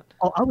something like that.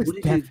 Oh, I was What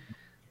did you? deaf. I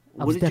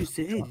What was did you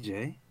definitely say, drunk.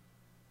 Jay?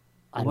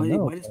 I don't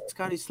know. Why did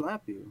Scotty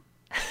slap you?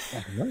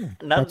 I don't know.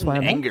 Not That's why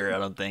in I'm anger, I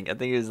don't think. I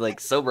think it was like,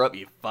 sober up,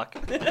 you fuck.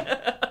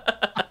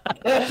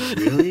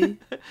 Really?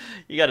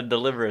 You got to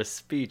deliver a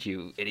speech,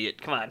 you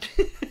idiot. Come on.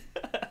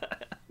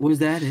 Was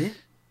that it?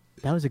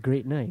 That was a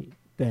great night,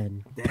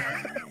 Ben. Dang.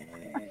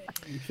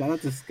 Shout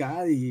out to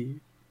Scotty.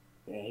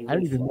 Yeah, he I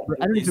don't really even slapped remember.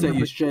 I you. don't He even said remember.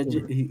 you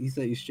straight. He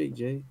said you straight,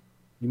 Jay.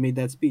 You made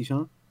that speech,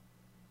 huh?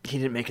 He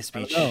didn't make a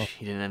speech. know.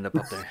 He didn't end up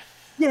there.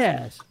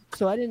 Yes.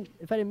 So I didn't.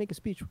 If I didn't make a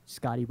speech,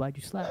 Scotty, why'd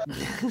you slap me?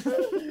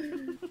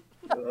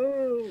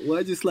 Oh,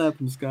 why'd you slap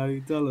him,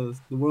 Scotty? Tell us.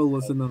 The world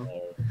wants to know.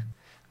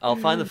 I'll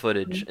find the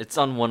footage. It's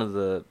on one of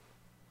the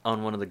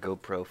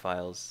GoPro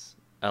files.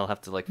 I'll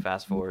have to like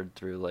fast forward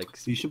through like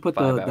You should put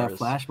 5 that hours.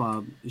 flash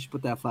mob. You should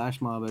put that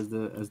flash mob as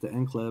the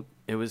end clip.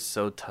 It was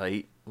so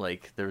tight,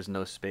 like there was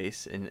no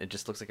space, and it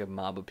just looks like a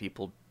mob of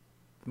people.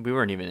 We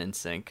weren't even in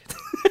sync.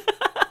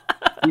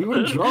 We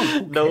were drunk.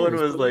 Who No one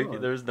cares? was Put it like,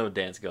 on. there was no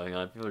dance going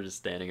on. People were just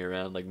standing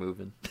around, like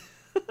moving.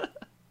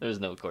 There was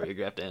no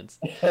choreographed dance.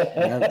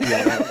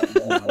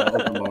 That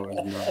open bar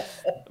was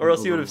nuts. Or else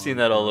That you would open have seen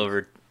bar that all was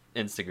over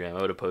Instagram.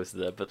 I would have posted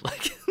that, but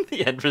like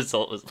the end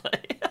result was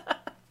like.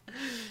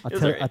 I'll It was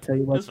tell, alright. I'll tell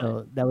you It what was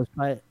fine. though,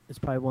 it's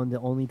probably one of the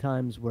only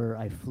times where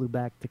I flew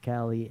back to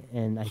Cali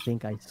and I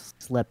think I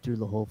slept through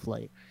the whole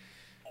flight.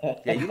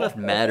 Yeah, you left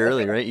mad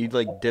early, right? You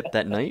like dipped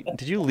that night.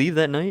 Did you leave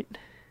that night?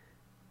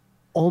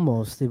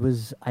 Almost. It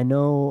was. I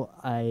know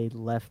I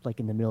left like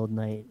in the middle of the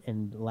night,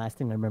 and the last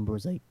thing I remember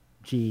was like,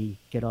 "Gee,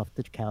 get off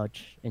the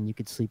couch, and you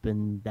could sleep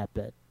in that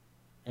bed."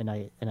 And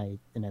I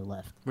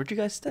left Where'd you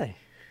guys stay?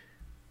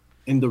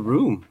 in the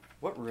room.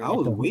 What room? I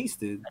was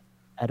wasted.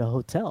 at a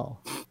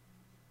hotel,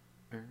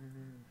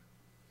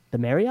 the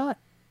Marriott.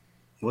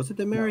 Was it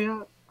the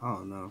Marriott? I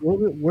don't know.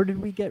 Where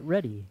did we get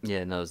ready?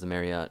 Yeah, no, it was the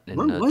Marriott in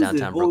Where was it?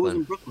 downtown Oh, it was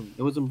in Brooklyn. Brooklyn.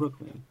 It was in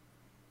Brooklyn.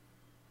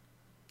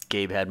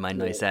 Gabe had my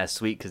nice ass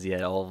suite because he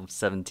had all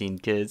 17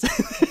 kids.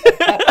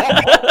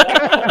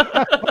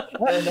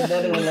 And the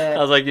mother-in-law. I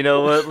was like, you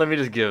know what? Let me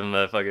just give him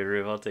that fucking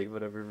room. I'll take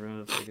whatever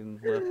room I fucking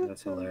left.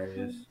 That's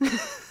hilarious.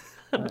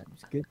 Times,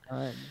 good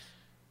times.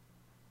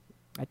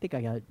 I think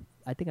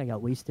I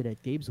got wasted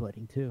at Gabe's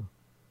wedding too.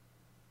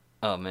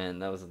 Oh man,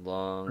 that was a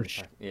long. For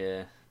sure.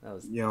 Yeah, that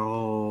was.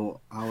 Yo,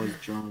 I was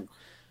drunk.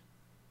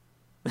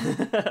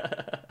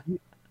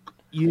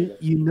 You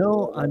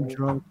know I'm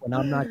drunk when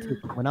I'm not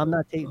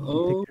taking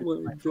Oh pictures. my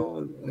with my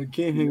phone. god, I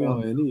can't hang out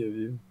with any of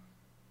you.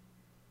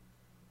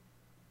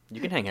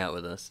 You can hang out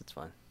with us. It's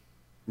fine.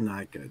 Nah,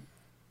 I could.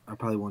 I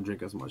probably won't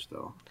drink as much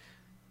though,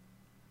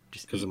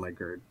 Just because eat. of my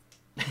GERD.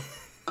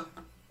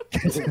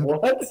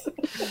 What?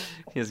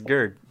 He has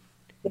GERD,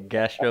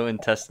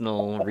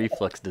 gastrointestinal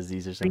reflux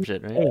disease or some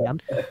shit, right? Hey,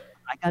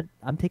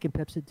 I'm taking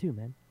Pepsid too,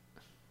 man.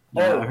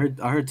 Yeah,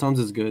 I heard Tums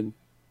is good.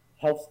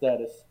 Health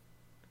status: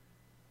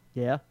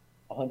 Yeah.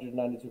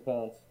 192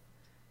 pounds.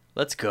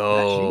 Let's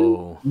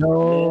go.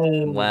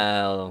 No.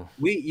 Wow,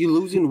 Wait, you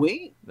losing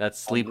weight? that's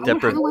sleep How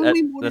do I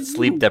weigh more That's than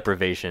sleep you?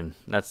 deprivation.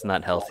 That's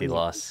not healthy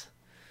loss.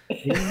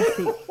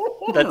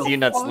 What That's the you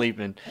not fuck?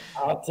 sleeping.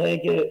 I'll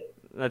take it.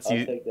 That's I'll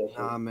you. take that shit.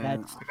 Nah, man,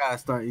 That's- I gotta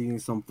start eating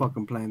some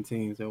fucking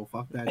plantains. Yo,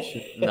 fuck that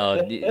shit.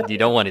 No, you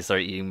don't want to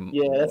start eating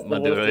Yeah, that's the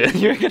Maduro. worst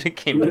thing. You're gonna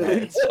gain Really?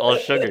 weight. It's all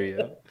sugar,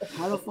 yo.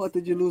 How the fuck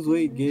did you lose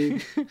weight,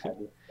 Gabe? I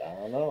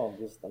don't know.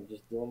 I'm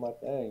just doing my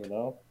thing, you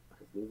know.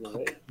 Just losing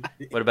weight.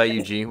 What about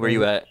you, G? Where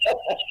you at?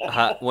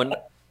 Hot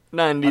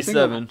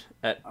 197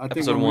 at I think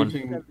episode I'm 1.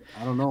 reaching.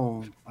 I don't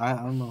know. I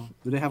don't know.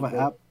 Do they have an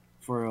app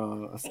for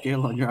a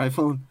scale on your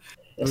iPhone?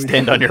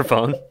 Stand on your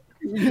phone.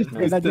 Stand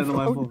on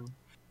my phone.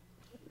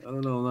 I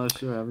don't know. I'm not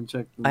sure. I haven't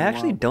checked. in I a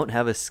actually while. don't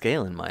have a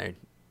scale in my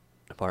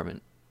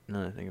apartment.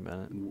 Now that I think about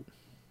it.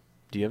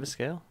 Do you have a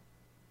scale?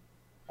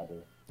 I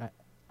do.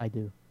 I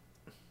do.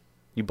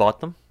 You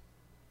bought them?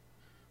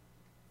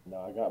 No,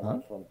 I got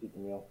mine from Pizza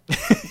Meal.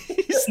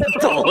 You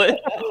stole it.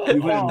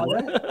 You went, Oh,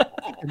 what?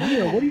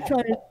 Emilio, what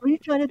are you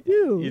trying to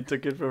do? You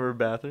took it from her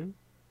bathroom?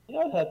 You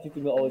know how Pizza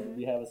Meal always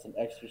be having some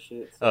extra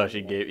shit. Oh,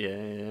 she gave.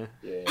 Yeah.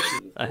 Yeah.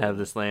 I have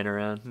this laying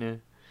around. Yeah.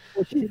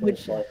 Which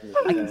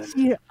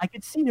I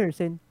could see her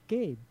saying,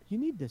 "Gabe, you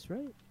need this,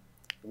 right?"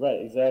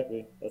 Right,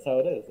 exactly. That's how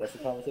it is. That's the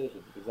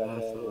conversation. Exactly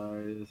That's how it is.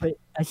 hilarious. But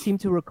I seem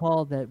to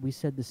recall that we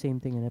said the same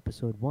thing in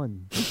episode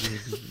 1.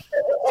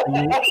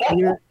 So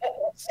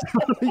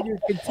you're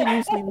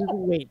continuously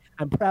losing weight.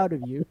 I'm proud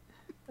of you.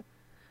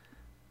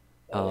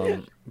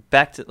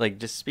 Back to like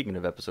just speaking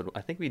of episode.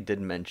 I think we did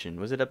mention.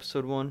 Was it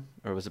episode 1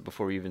 or was it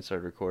before we even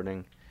started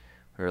recording?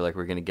 We were like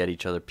we're gonna get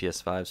each other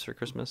PS5s for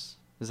Christmas.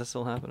 Is that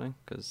still happening?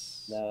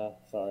 Cause Nah,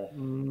 sorry.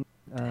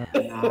 Nah,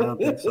 I don't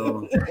think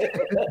so.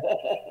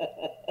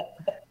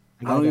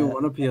 I don't even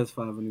want a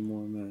PS5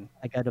 anymore, man.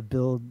 I got to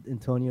build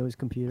Antonio's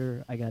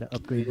computer. I got to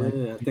upgrade my.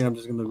 Yeah, I think I'm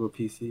just gonna go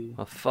PC.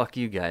 well, fuck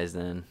you guys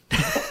then.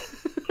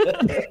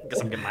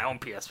 Guess I'm getting my own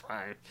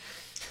PS5.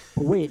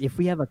 But wait, if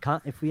we have a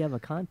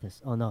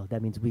contest, oh no,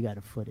 that means we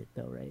gotta foot it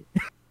though, right?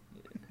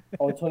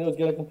 Oh, Antonio's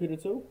getting a computer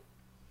too.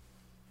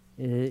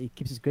 It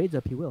keeps his grades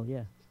up. He will,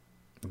 yeah,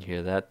 You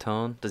hear that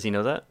tone? Does he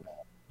know that?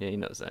 Yeah, he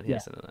knows that. He Yeah.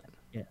 has to know that.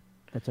 yeah.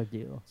 That's our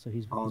deal. So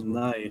he's. Oh, he's working.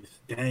 nice.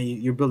 Dang,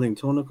 you're building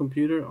tona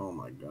computer? Oh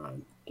my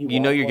god. He You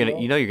know wants you're one, gonna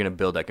though? you know you're gonna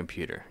build that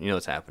computer. You know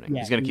what's happening.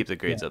 Yeah, He's gonna he- keep the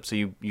grades yeah. up. So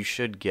you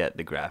should get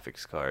the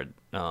graphics card.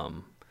 The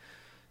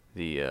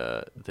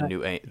not-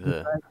 new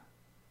the not-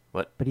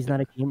 what? But he's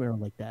not a gamer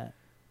like that.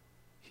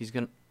 He's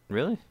gonna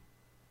really?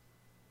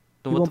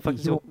 Then He what the won't fuck be-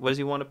 is he won't- what does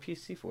he want a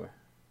PC for?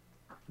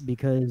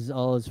 Because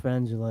all his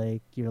friends are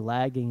like, "You're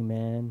lagging,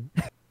 man."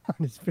 On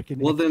his freaking.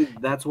 Well, then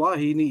that's why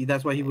he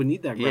would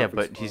need that. Yeah, graphics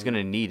but he's card.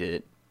 gonna need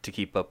it to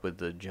keep up with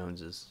the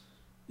Joneses.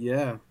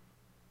 Yeah,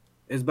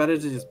 it's better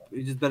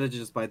to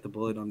just bite the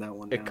bullet on that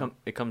one. now.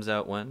 It comes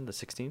out when? The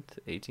 16th,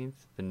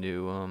 18th. The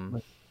new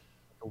Like,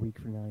 a week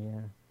from now,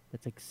 yeah.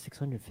 That's like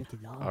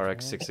 $650.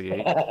 RX 68.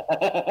 Jay, you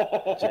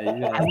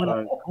gotta I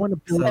start want to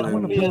build. I selling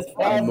want to PS5 build.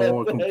 Five,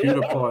 more man.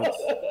 computer parts.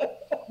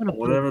 wanna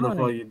Whatever the build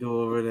fuck on it. you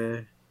do over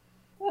there.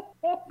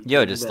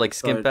 Yo, You just better like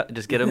skimp start- out,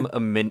 just get him a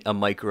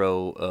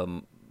micro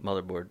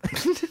motherboard.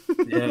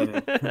 Yeah.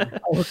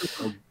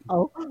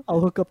 I'll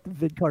hook up the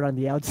vid card on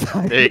the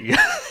outside. There you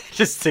go.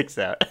 Just sticks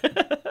out.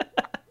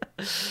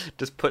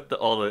 Just put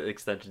all the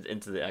extensions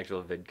into the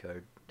actual vid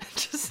card.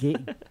 Just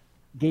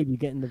Gabe, you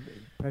getting the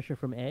pressure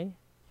from A?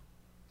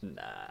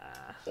 nah.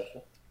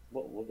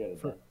 We'll get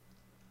it done.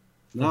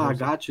 No, I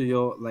got you,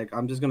 yo. Like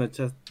I'm just gonna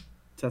test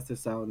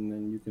this out, and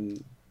then you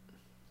can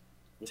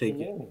What take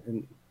you it. mean?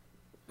 And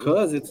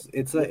cause it's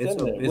a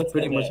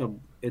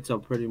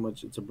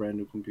brand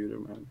new computer,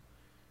 man.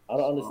 I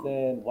don't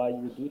understand why you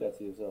would do that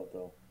to yourself,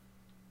 though.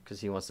 Because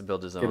he wants to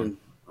build his Get own. in-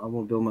 I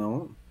won't build my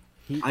own.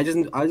 He- I just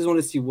want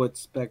to see what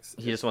specs.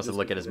 He just wants to this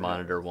look at his computer has.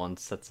 monitor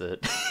once. That's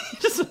it. He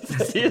just wants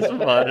to see his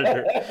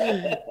monitor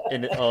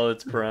in all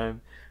its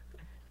prime.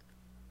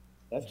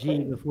 That's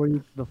G,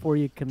 crazy. before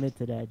you commit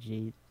to that,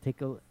 G,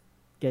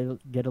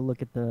 get a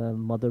look at the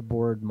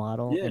motherboard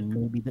model, Yeah.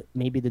 and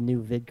maybe the new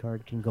vid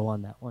card can go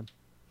on that one.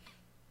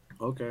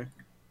 Okay,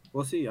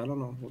 we'll see. I don't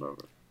know.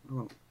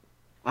 Whatever.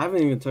 I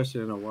haven't even touched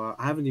it in a while.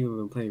 I haven't even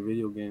been playing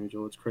video games,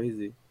 Joe. It's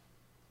crazy.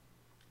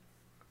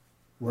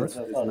 That's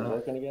It's not not-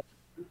 working again.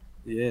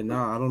 Yeah, no,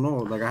 I don't know.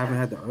 Like I haven't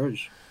had the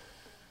urge.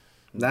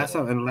 Last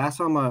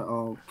time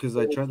I because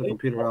I tried the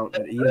computer out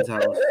at Ian's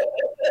house,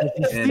 Like,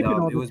 he's and sleeping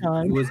all it the was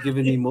time.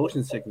 giving me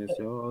motion sickness,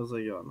 yo. I was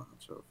like, yo, nah,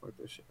 chill, fuck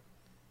this shit.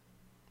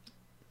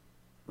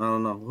 I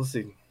don't know. We'll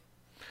see.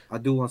 I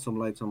do want some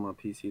lights on my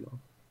PC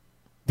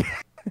though.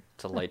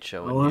 It's a light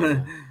show. I In want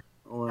here.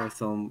 I want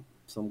some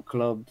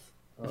clubs,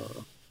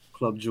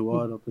 Club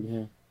Jawad up in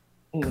here.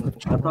 Hmm.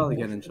 I'll probably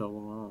get in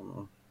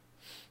trouble.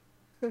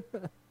 I don't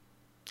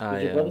know.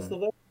 Is your brother still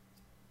there?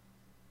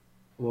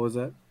 What was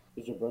that?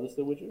 Is your brother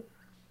still with you?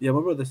 Yeah,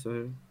 my brother's still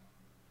here.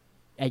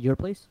 At your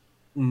place?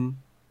 Mm-hmm.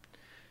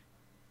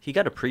 He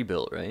got a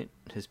pre-built, right?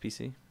 His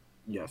PC.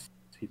 Yes,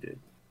 he did.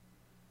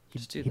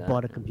 Just do He that.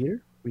 bought a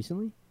computer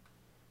recently?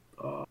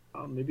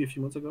 Maybe a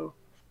few months ago.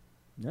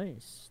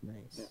 Nice,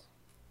 nice. Yeah.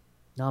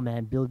 Nah,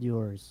 man, build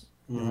yours.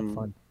 You'll have Mhm.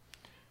 fun.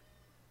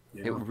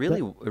 Yeah. It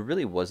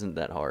really wasn't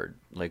that hard.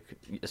 Like,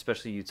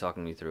 especially you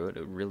talking me through it.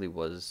 It really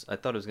was. I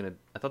thought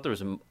there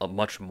was a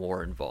much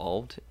more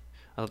involved.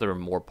 I thought there were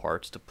more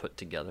parts to put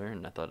together,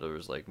 and I thought there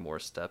was like more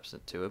steps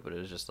to it. But it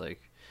was just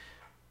like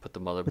put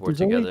the motherboard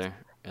there's always- together,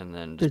 and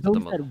then just There's put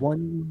the always that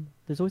one.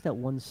 There's always that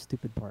one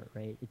stupid part,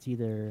 right? It's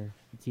either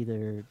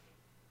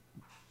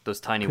those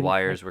tiny couldn't-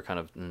 wires were kind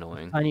of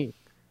annoying. tiny.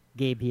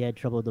 Gabe, he had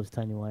trouble with those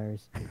tiny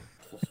wires.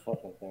 Those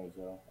fucking things,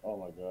 yo. Oh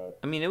my god.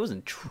 I mean, it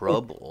wasn't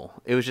trouble.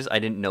 It was just I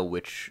didn't know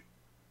which,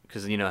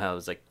 because you know how it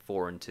was like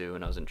 4 and 2,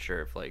 and I wasn't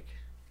sure if like,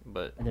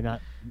 but And they're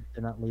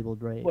not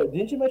labeled right. Wait,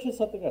 didn't you mention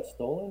something got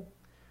stolen?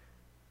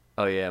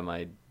 oh yeah,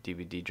 my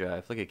DVD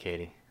drive. Look at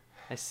Katie.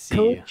 I see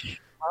you.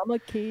 Coach, Mama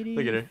Katie.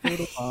 Look at her.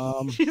 Photo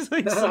bomb. She's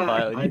like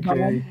smiling. Hi,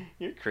 Katie.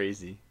 You're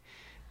crazy.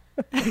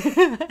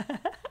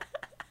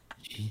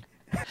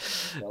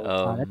 That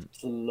was Um,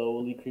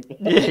 slowly creeping.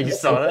 yeah, you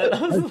saw that?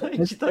 I was like,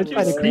 she thought you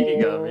were That's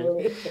sneaking on me.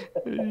 Slowly.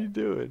 What are you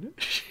doing?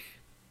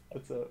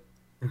 What's up?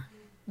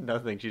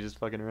 Nothing. She's just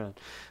fucking around.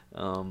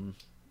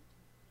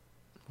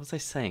 What was I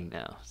saying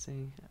now?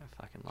 See,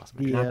 I fucking lost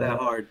my. The, train. Not that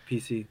hard.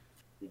 PC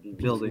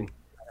building.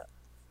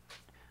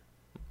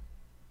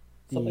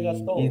 Something got The-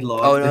 He stolen.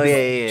 lost. Oh no, it.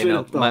 yeah. Straight No,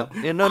 up my,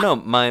 thought. yeah, no,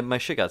 my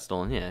shit got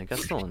stolen. Yeah, it got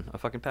stolen. A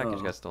fucking package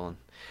Oh. got stolen.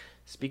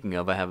 Speaking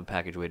of, I have a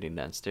package waiting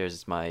downstairs.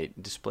 It's my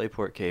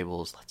DisplayPort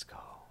cables. Let's go.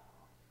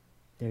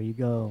 There you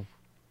go.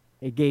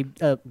 Hey, Gabe,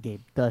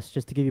 Dust,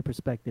 just to give you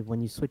perspective, when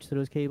you switch to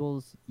those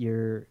cables,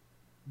 your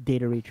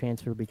data rate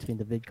transfer between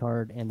the vid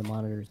card and the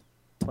monitors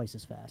twice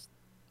as fast.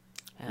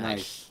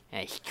 Nice.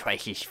 That's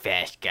twice as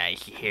fast,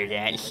 guys. You hear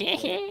that?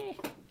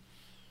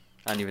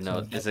 I don't even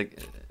know. Is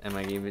it? Am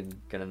I even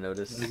gonna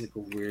notice? That's like a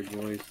weird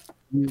noise.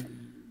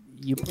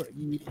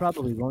 You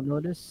probably won't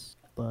notice,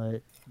 but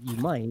you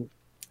might.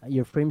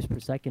 Your frames per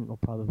second will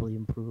probably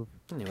improve.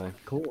 Anyway,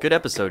 Cool. good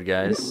episode,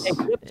 guys. Hey,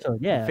 good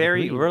episode. Yeah.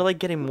 Very. agreed. We're like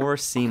getting more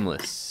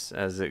seamless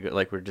as it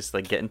like we're just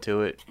like getting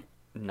to it,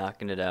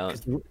 knocking it out.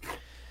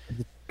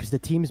 Because the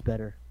team's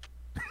better.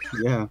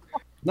 Yeah.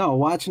 No,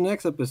 watch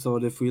next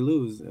episode. If we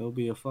lose, it'll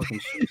be a fucking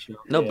shit show.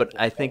 No, Yeah, but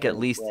just I think at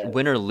fucking least trash.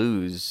 win or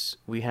lose,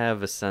 we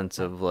have a sense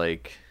of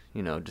like,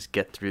 just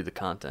get through the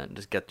content,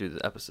 just get through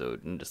the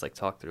episode, and just like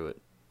talk through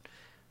it.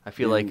 I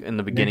feel Yeah, like in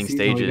the beginning next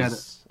season we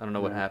stages, I don't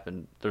know what yeah.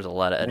 happened. There's a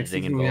lot of Next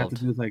editing season we have to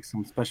involved. do like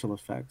some special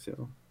effects,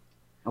 yo.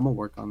 I'm gonna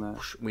work on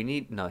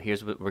that.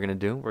 Here's what we're gonna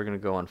do. We're gonna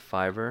go on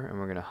Fiverr and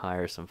we're gonna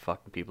hire some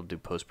fucking people to do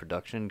post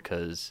production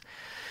because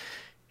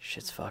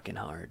shit's fucking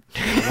hard.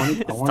 I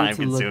It's want time it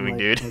to look consuming, like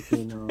dude.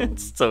 fucking,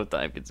 It's so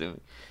time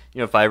consuming. You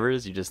know, what Fiverr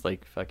is you just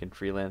like fucking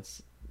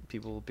freelance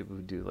people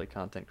who do like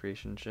content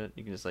creation and shit.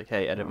 You can just like,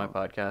 hey, edit my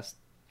podcast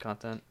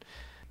content,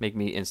 make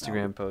me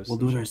Instagram posts. We'll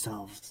and do it shit.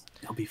 ourselves.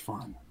 It'll be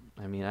fun.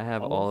 I mean, I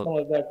have How all.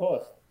 much does that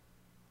cost?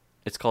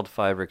 It's called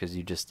Fiverr because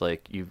you just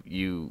like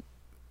you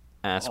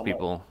ask How much?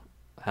 people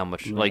how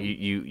much Right. like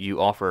you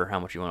offer how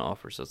much you want to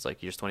offer. So it's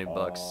like here's $20,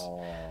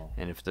 Oh,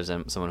 and if there's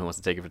someone who wants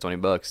to take it for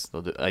 $20,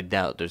 they'll do. I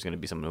doubt there's gonna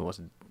be someone who wants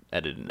to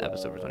edit an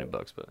episode for $20,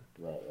 but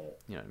right.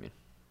 you know what I mean.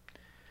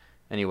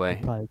 Anyway,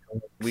 Probably go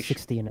like we sh-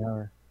 60 an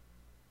hour.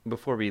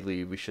 before we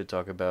leave, we should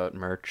talk about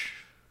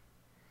merch.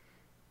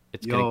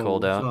 It's Yo, getting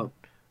cold what's out.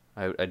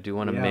 up? I do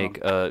want to Yeah.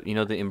 make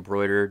the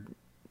embroidered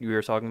you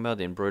were talking about,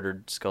 the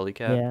embroidered Scully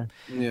cap. Yeah.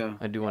 Yeah.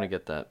 I do want to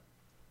get that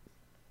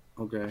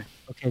Okay.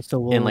 Okay, so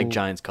we'll in like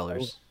Giants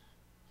colors.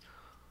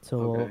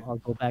 Okay. I'll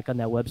go back on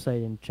that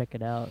website and check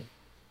it out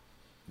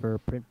for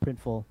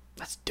printful.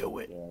 Let's do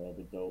it. Yeah, that'd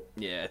be dope.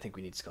 Yeah, I think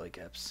we need Scully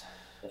caps.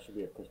 That should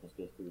be a Christmas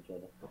gift to each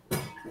other.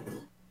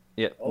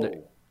 Yeah.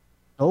 Oh,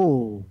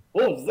 Oh,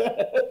 what was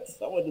that?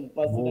 Someone just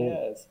busted Whoa.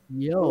 their ass.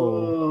 yo.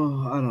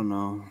 Oh, I don't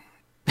know.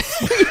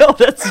 Yo,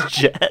 that's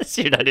Jess.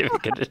 You're not even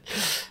gonna.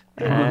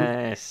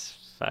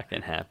 This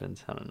fucking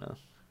happens. I don't know.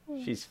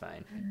 She's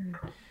fine.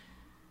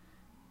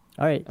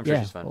 All right. I'm sure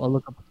yeah. she's fine. I'll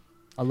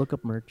look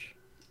up merch.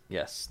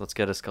 Yes, let's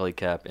get a Scully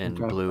cap in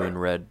Okay. blue and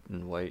red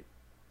and white.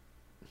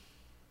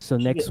 So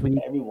We should next get week,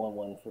 everyone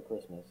one for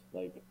Christmas.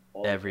 Like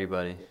all of them.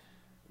 Everybody.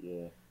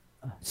 Yeah,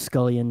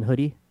 Scullion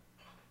hoodie.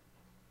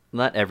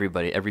 Not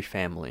everybody, every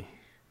family.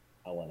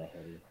 I want a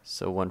hoodie.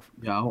 So one.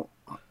 Yeah,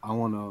 I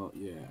want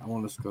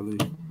a Scully.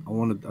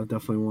 I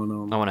definitely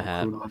want I want a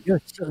hat. Yeah,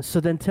 so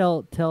then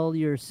tell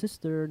your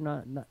sister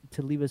not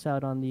to leave us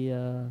out on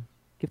the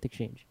gift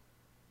exchange.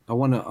 I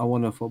want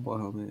a football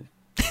helmet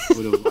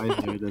with a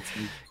visor that's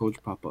like Coach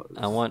Papa's.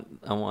 I want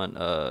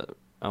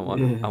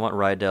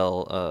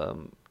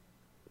Rydell.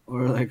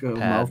 Or like a pads.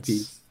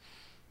 mouthpiece.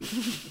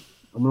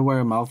 I'm gonna wear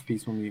a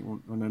mouthpiece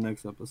on the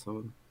next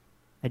episode.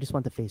 I just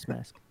want the face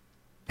mask.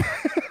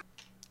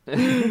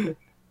 No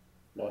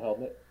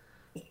helmet.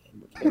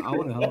 I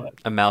want a helmet.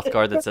 A mouth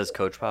guard that says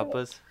Coach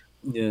Papa's,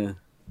 Yeah.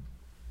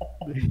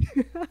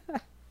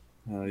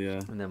 Oh yeah.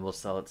 and then we'll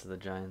sell it to the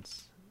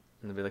Giants.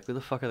 And they'll be like, "Who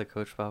the fuck are the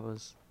Coach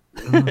Papas?"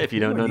 Who If you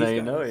don't know, are now these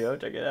you know. guys? Yo,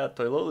 check it out.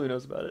 Toilolu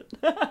knows about it.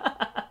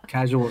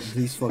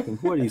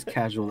 Who are these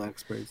casual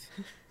experts?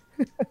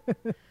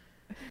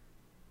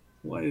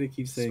 Why do they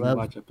keep saying Celeb.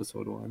 watch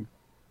episode 1?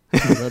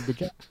 If you love the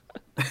Giants,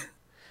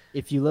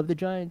 if you love the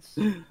Giants,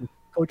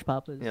 Coach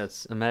Papa's. Yeah,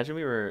 imagine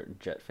we were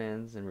Jet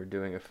fans and we're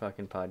doing a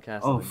fucking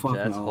podcast Oh on the fuck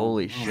Jets. no.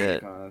 Holy Oh, my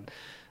shit! God.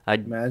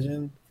 I'd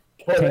Imagine.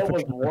 Oh, Tank there for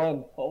was Chopper.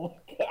 one. Oh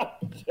my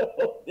god,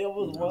 Joe. There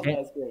was one Tank-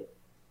 last game.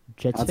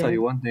 Jets I'll tell fan?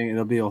 you one thing.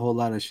 It'll be a whole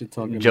lot of shit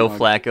talking. Joe about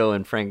Flacco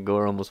and Frank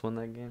Gore almost won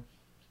that game.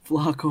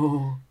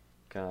 Flacco.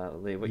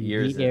 Golly, what He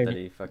year is it aired that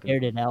it- he fucking?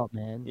 aired it out,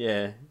 man.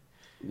 Yeah,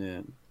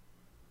 Yeah.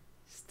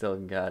 still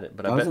got it.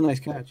 But That I was bet a nice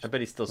catch. I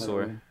bet he's still by the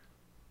sore. way.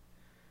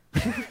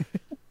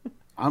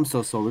 I'm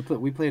so sore. We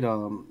played.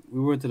 We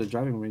went to the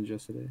driving range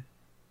yesterday.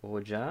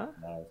 Would ya?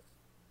 Nice.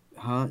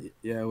 Huh?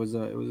 Yeah. It was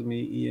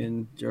me,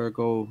 Ian,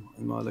 Jericho,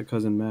 and my other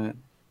cousin Matt.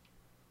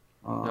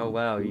 Oh,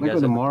 wow, we you might guys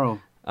go have-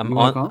 tomorrow. I'm You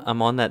wanna on. come?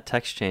 I'm on that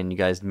text chain. You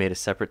guys made a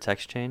separate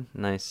text chain.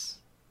 Nice.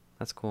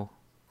 That's cool.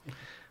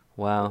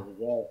 Wow.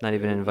 Not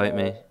even invite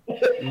me.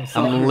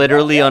 I'm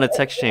literally on a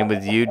text chain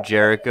with you,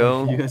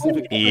 Jericho, You guys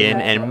need to- Ian,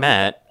 and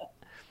Matt.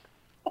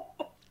 Do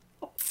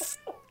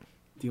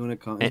you want to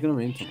come? It's gonna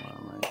rain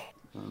tomorrow, right?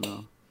 I don't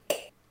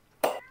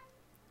know.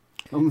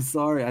 I'm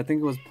sorry. I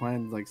think it was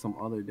planned like some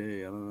other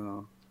day. I don't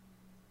know.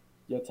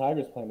 Your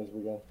Tigers playing this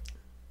weekend.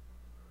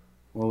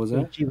 What was Hey,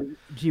 that?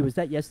 Gee, was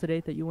that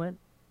yesterday that you went?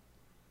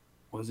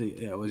 Was it?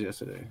 Yeah, it was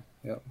yesterday.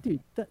 Yeah.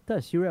 Dude,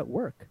 Dust, you were at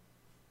work.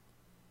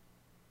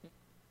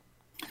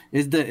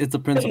 It's the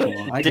principle.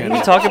 I Didn't get we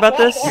it. talk about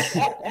this?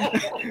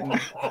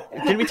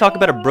 Didn't we talk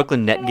about a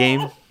Brooklyn Net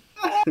game?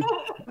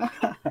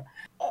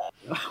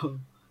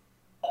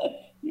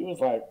 He was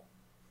like,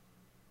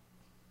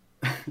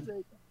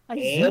 I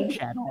And? Zoom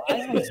channel.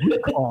 I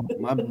Zoom call.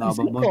 My no, I but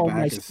Zoom my call back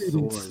my is sore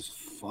students. as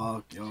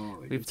fuck, yo.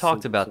 Like, We've it's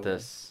talked so about sore.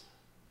 this.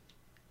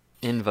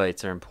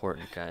 Invites are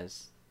important,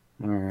 guys.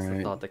 All It's the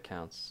right. thought that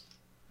counts.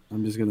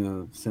 I'm just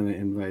gonna send an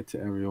invite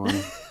to everyone.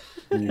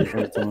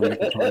 Every time I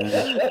make a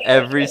plan.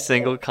 Every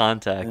single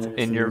contact Every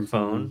in your single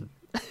phone.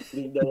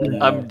 You know what?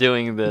 Yeah. I'm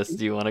doing this.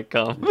 Do you want to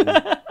come?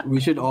 We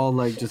should all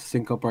like just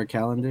sync up our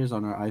calendars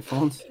on our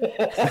iPhones.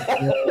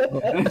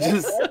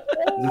 just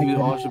we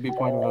all should be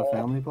part of a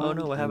family plan. Oh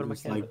no, what happened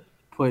to my and just, like camera?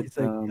 put It's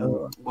like,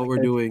 yo, what I we're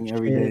gotta doing take a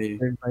every shit, day.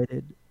 You're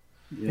invited.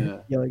 Yeah.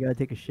 Yo, I gotta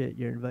take a shit.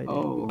 You're invited.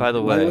 Oh, By the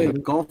the way- way,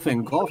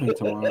 golfing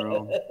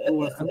tomorrow. Who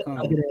wants to come?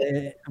 I'm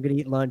gonna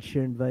eat lunch.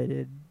 You're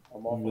invited.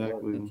 I'm off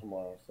Exactly. work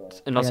tomorrow, so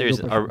In all I gotta go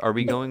seriousness, brush are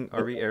we my teeth. going?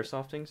 Are we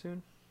airsofting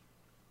soon?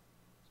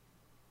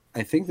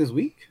 I think this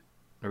week.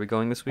 Are we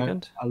going this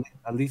weekend?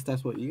 At least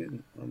that's what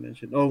Ian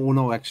mentioned. Oh well,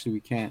 no, actually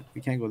we can't.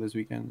 We can't go this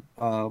weekend.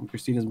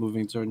 Christina's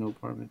moving to her new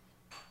apartment.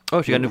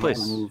 Oh, she got a new We'll have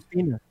place. to move.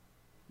 Christina.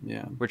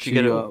 Yeah. Where'd she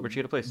get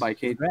a place? By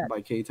Congrats.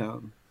 K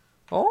Town.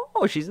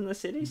 Oh, she's in the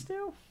city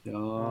still.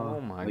 Oh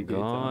my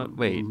God.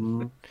 Wait.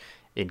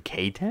 In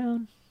K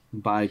Town?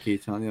 By K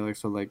Town, yeah, like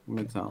so, like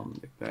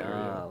Midtown, like that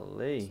area.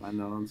 Golly. I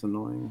know it's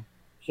annoying.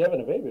 she's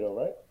having a baby though,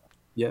 right?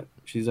 Yeah,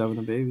 she's having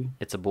a baby.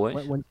 It's a boy.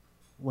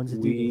 When's it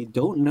We due?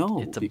 don't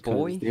know. It's a because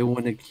boy? They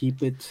want to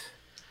keep it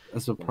a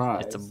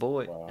surprise. It's a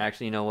boy. Wow.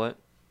 Actually, you know what?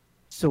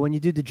 So when you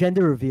do the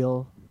gender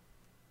reveal,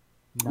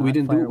 We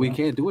didn't do. We fireworks.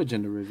 can't do a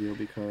gender reveal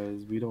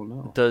because we don't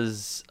know.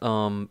 Does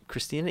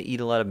Christina eat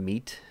a lot of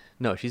meat?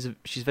 No, she's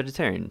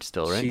vegetarian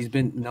still, right? She's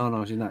been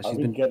no, she's not. She's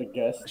been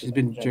She's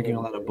been drinking a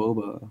lot of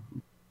boba.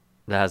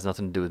 That has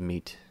nothing to do with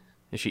meat.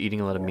 Is she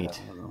eating a lot of meat?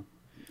 I don't know.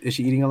 Is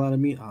she eating a lot of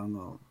meat? I don't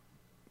know.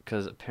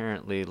 Because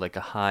apparently, like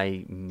a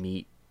high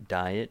meat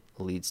diet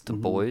leads to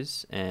Mhm.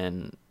 boys,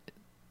 and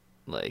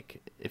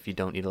like if you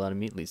don't eat a lot of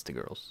meat, leads to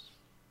girls.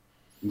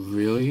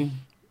 Really?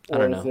 I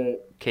don't know.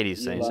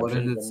 Katie's saying What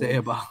some does shit. it say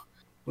about?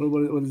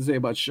 What does it say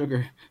about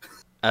sugar?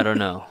 I don't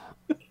know.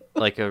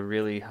 Like a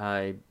really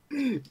high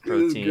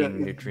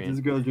protein nutrient.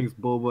 This girl drinks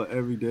boba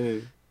every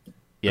day.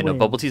 Yeah, no, Wait.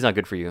 bubble tea's not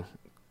good for you.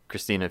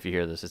 Christina, if you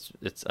hear this,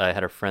 it's. I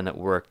had a friend that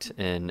worked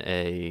in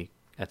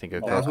I think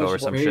a That's Coco or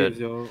she some craves, shit.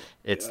 yo.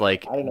 It's Yeah.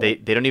 like I don't know. they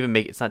don't even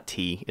make it's not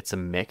tea. It's a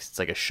mix. It's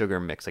like a sugar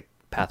mix, like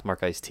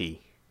Pathmark iced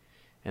tea,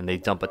 and they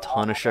dump a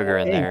ton of sugar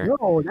in Hey, there.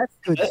 no, that's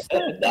good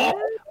stuff. man.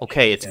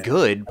 Okay, it's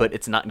good, but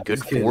it's not good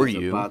This kid for is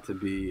you. About to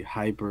be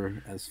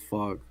hyper as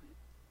fuck.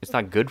 It's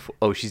not good for.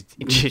 Oh, she's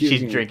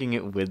kidding. drinking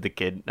it with the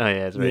kid. Oh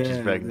yeah, that's right. She's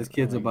Yeah, pregnant. this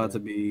kid's Oh my about to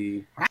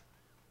be.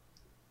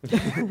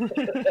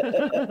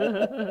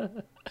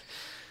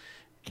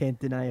 Can't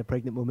deny a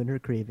pregnant woman her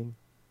craving.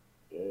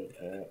 Yeah,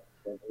 can't.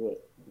 Don't do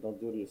it. Don't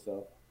do it to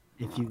yourself.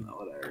 If you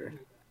Whatever.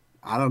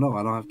 I don't know.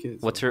 I don't have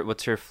kids. What's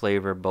her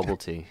flavor bubble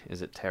tea?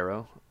 Is it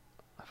taro?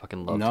 I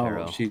fucking love no,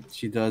 taro.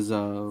 she does.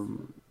 I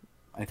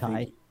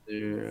Thai? think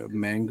either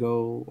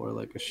mango or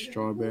like a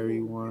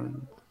strawberry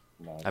one.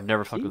 Nice. I've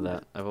never fucked with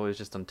that. I've always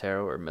just done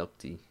taro or milk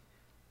tea.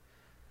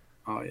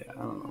 Oh yeah, I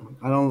don't know.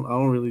 I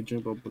don't really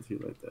drink bubble tea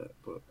like that.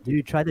 But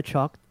dude try the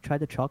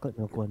chocolate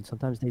milk one.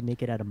 Sometimes they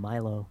make it out of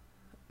Milo.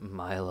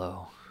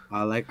 Milo,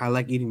 I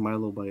like eating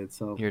Milo by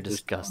itself. you're Just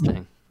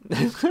disgusting. Yeah,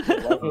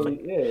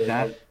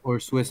 that like, or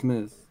Swiss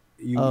Miss.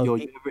 You Oh, yo,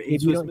 if- you ever if eat you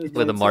Swiss don't- Miss With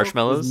by the itself?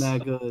 marshmallows? It's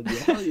mad good. Yeah,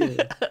 hell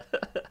yeah.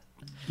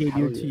 Gabe, Hell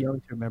you're too yeah. young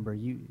to remember.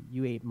 You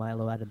ate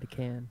Milo out of the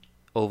can.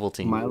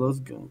 Ovaltine. Milo's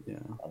good. Yeah.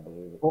 I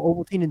believe it. Well,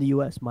 Ovaltine in the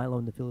U.S., Milo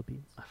in the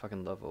Philippines. I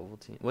fucking love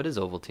Ovaltine. What is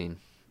Ovaltine?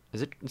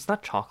 Is it? It's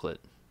not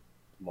chocolate.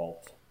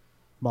 Malt.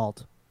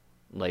 Malt.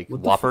 Like What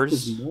the fuck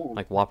Whoppers. is malt?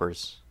 Like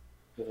Whoppers.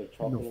 There's like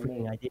No chocolate in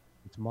freaking there. idea.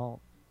 It's malt.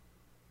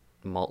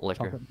 Malt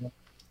liquor. Chocolate malt.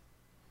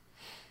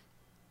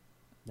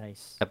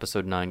 Nice.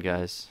 Episode 9,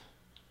 guys.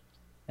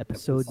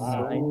 Episode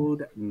 9,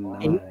 Episode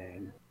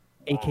 9.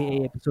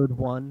 aka episode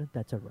 1.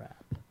 That's a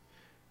wrap.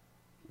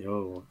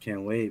 Yo,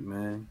 can't wait,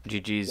 man. Yeah,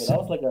 GG's. that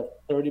was like a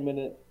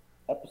 30-minute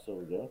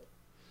episode, yo.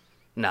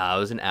 Nah, it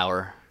was an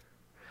hour.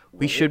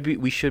 We should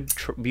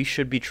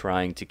be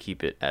trying to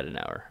keep it at an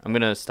hour. I'm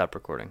gonna stop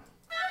recording.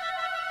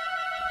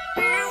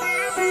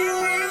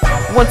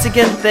 Once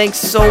again, thanks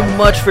so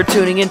much for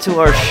tuning into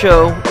our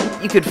show.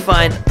 You could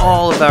find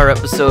all of our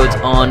episodes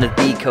on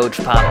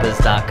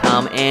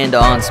thecoachpapas.com and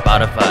on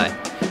Spotify.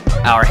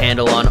 Our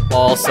handle on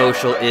all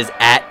social is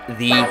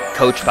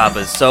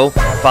 @thecoachpapas. So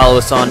follow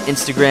us on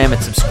Instagram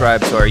and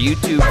subscribe to our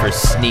YouTube for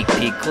sneak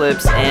peek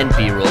clips and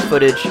B-roll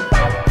footage.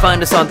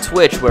 Find us on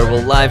Twitch where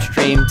we'll live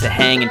stream to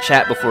hang and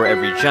chat before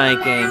every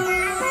Giant game.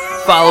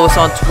 Follow us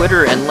on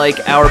Twitter and like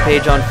our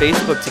page on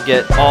Facebook to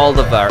get all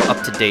of our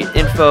up-to-date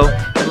info.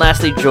 And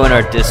lastly, join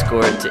our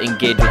Discord to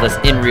engage with us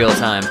in real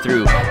time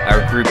through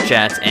our group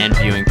chats and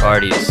viewing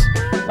parties.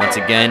 Once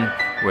again,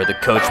 we're the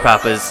Coach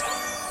Papas,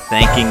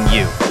 thanking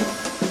you.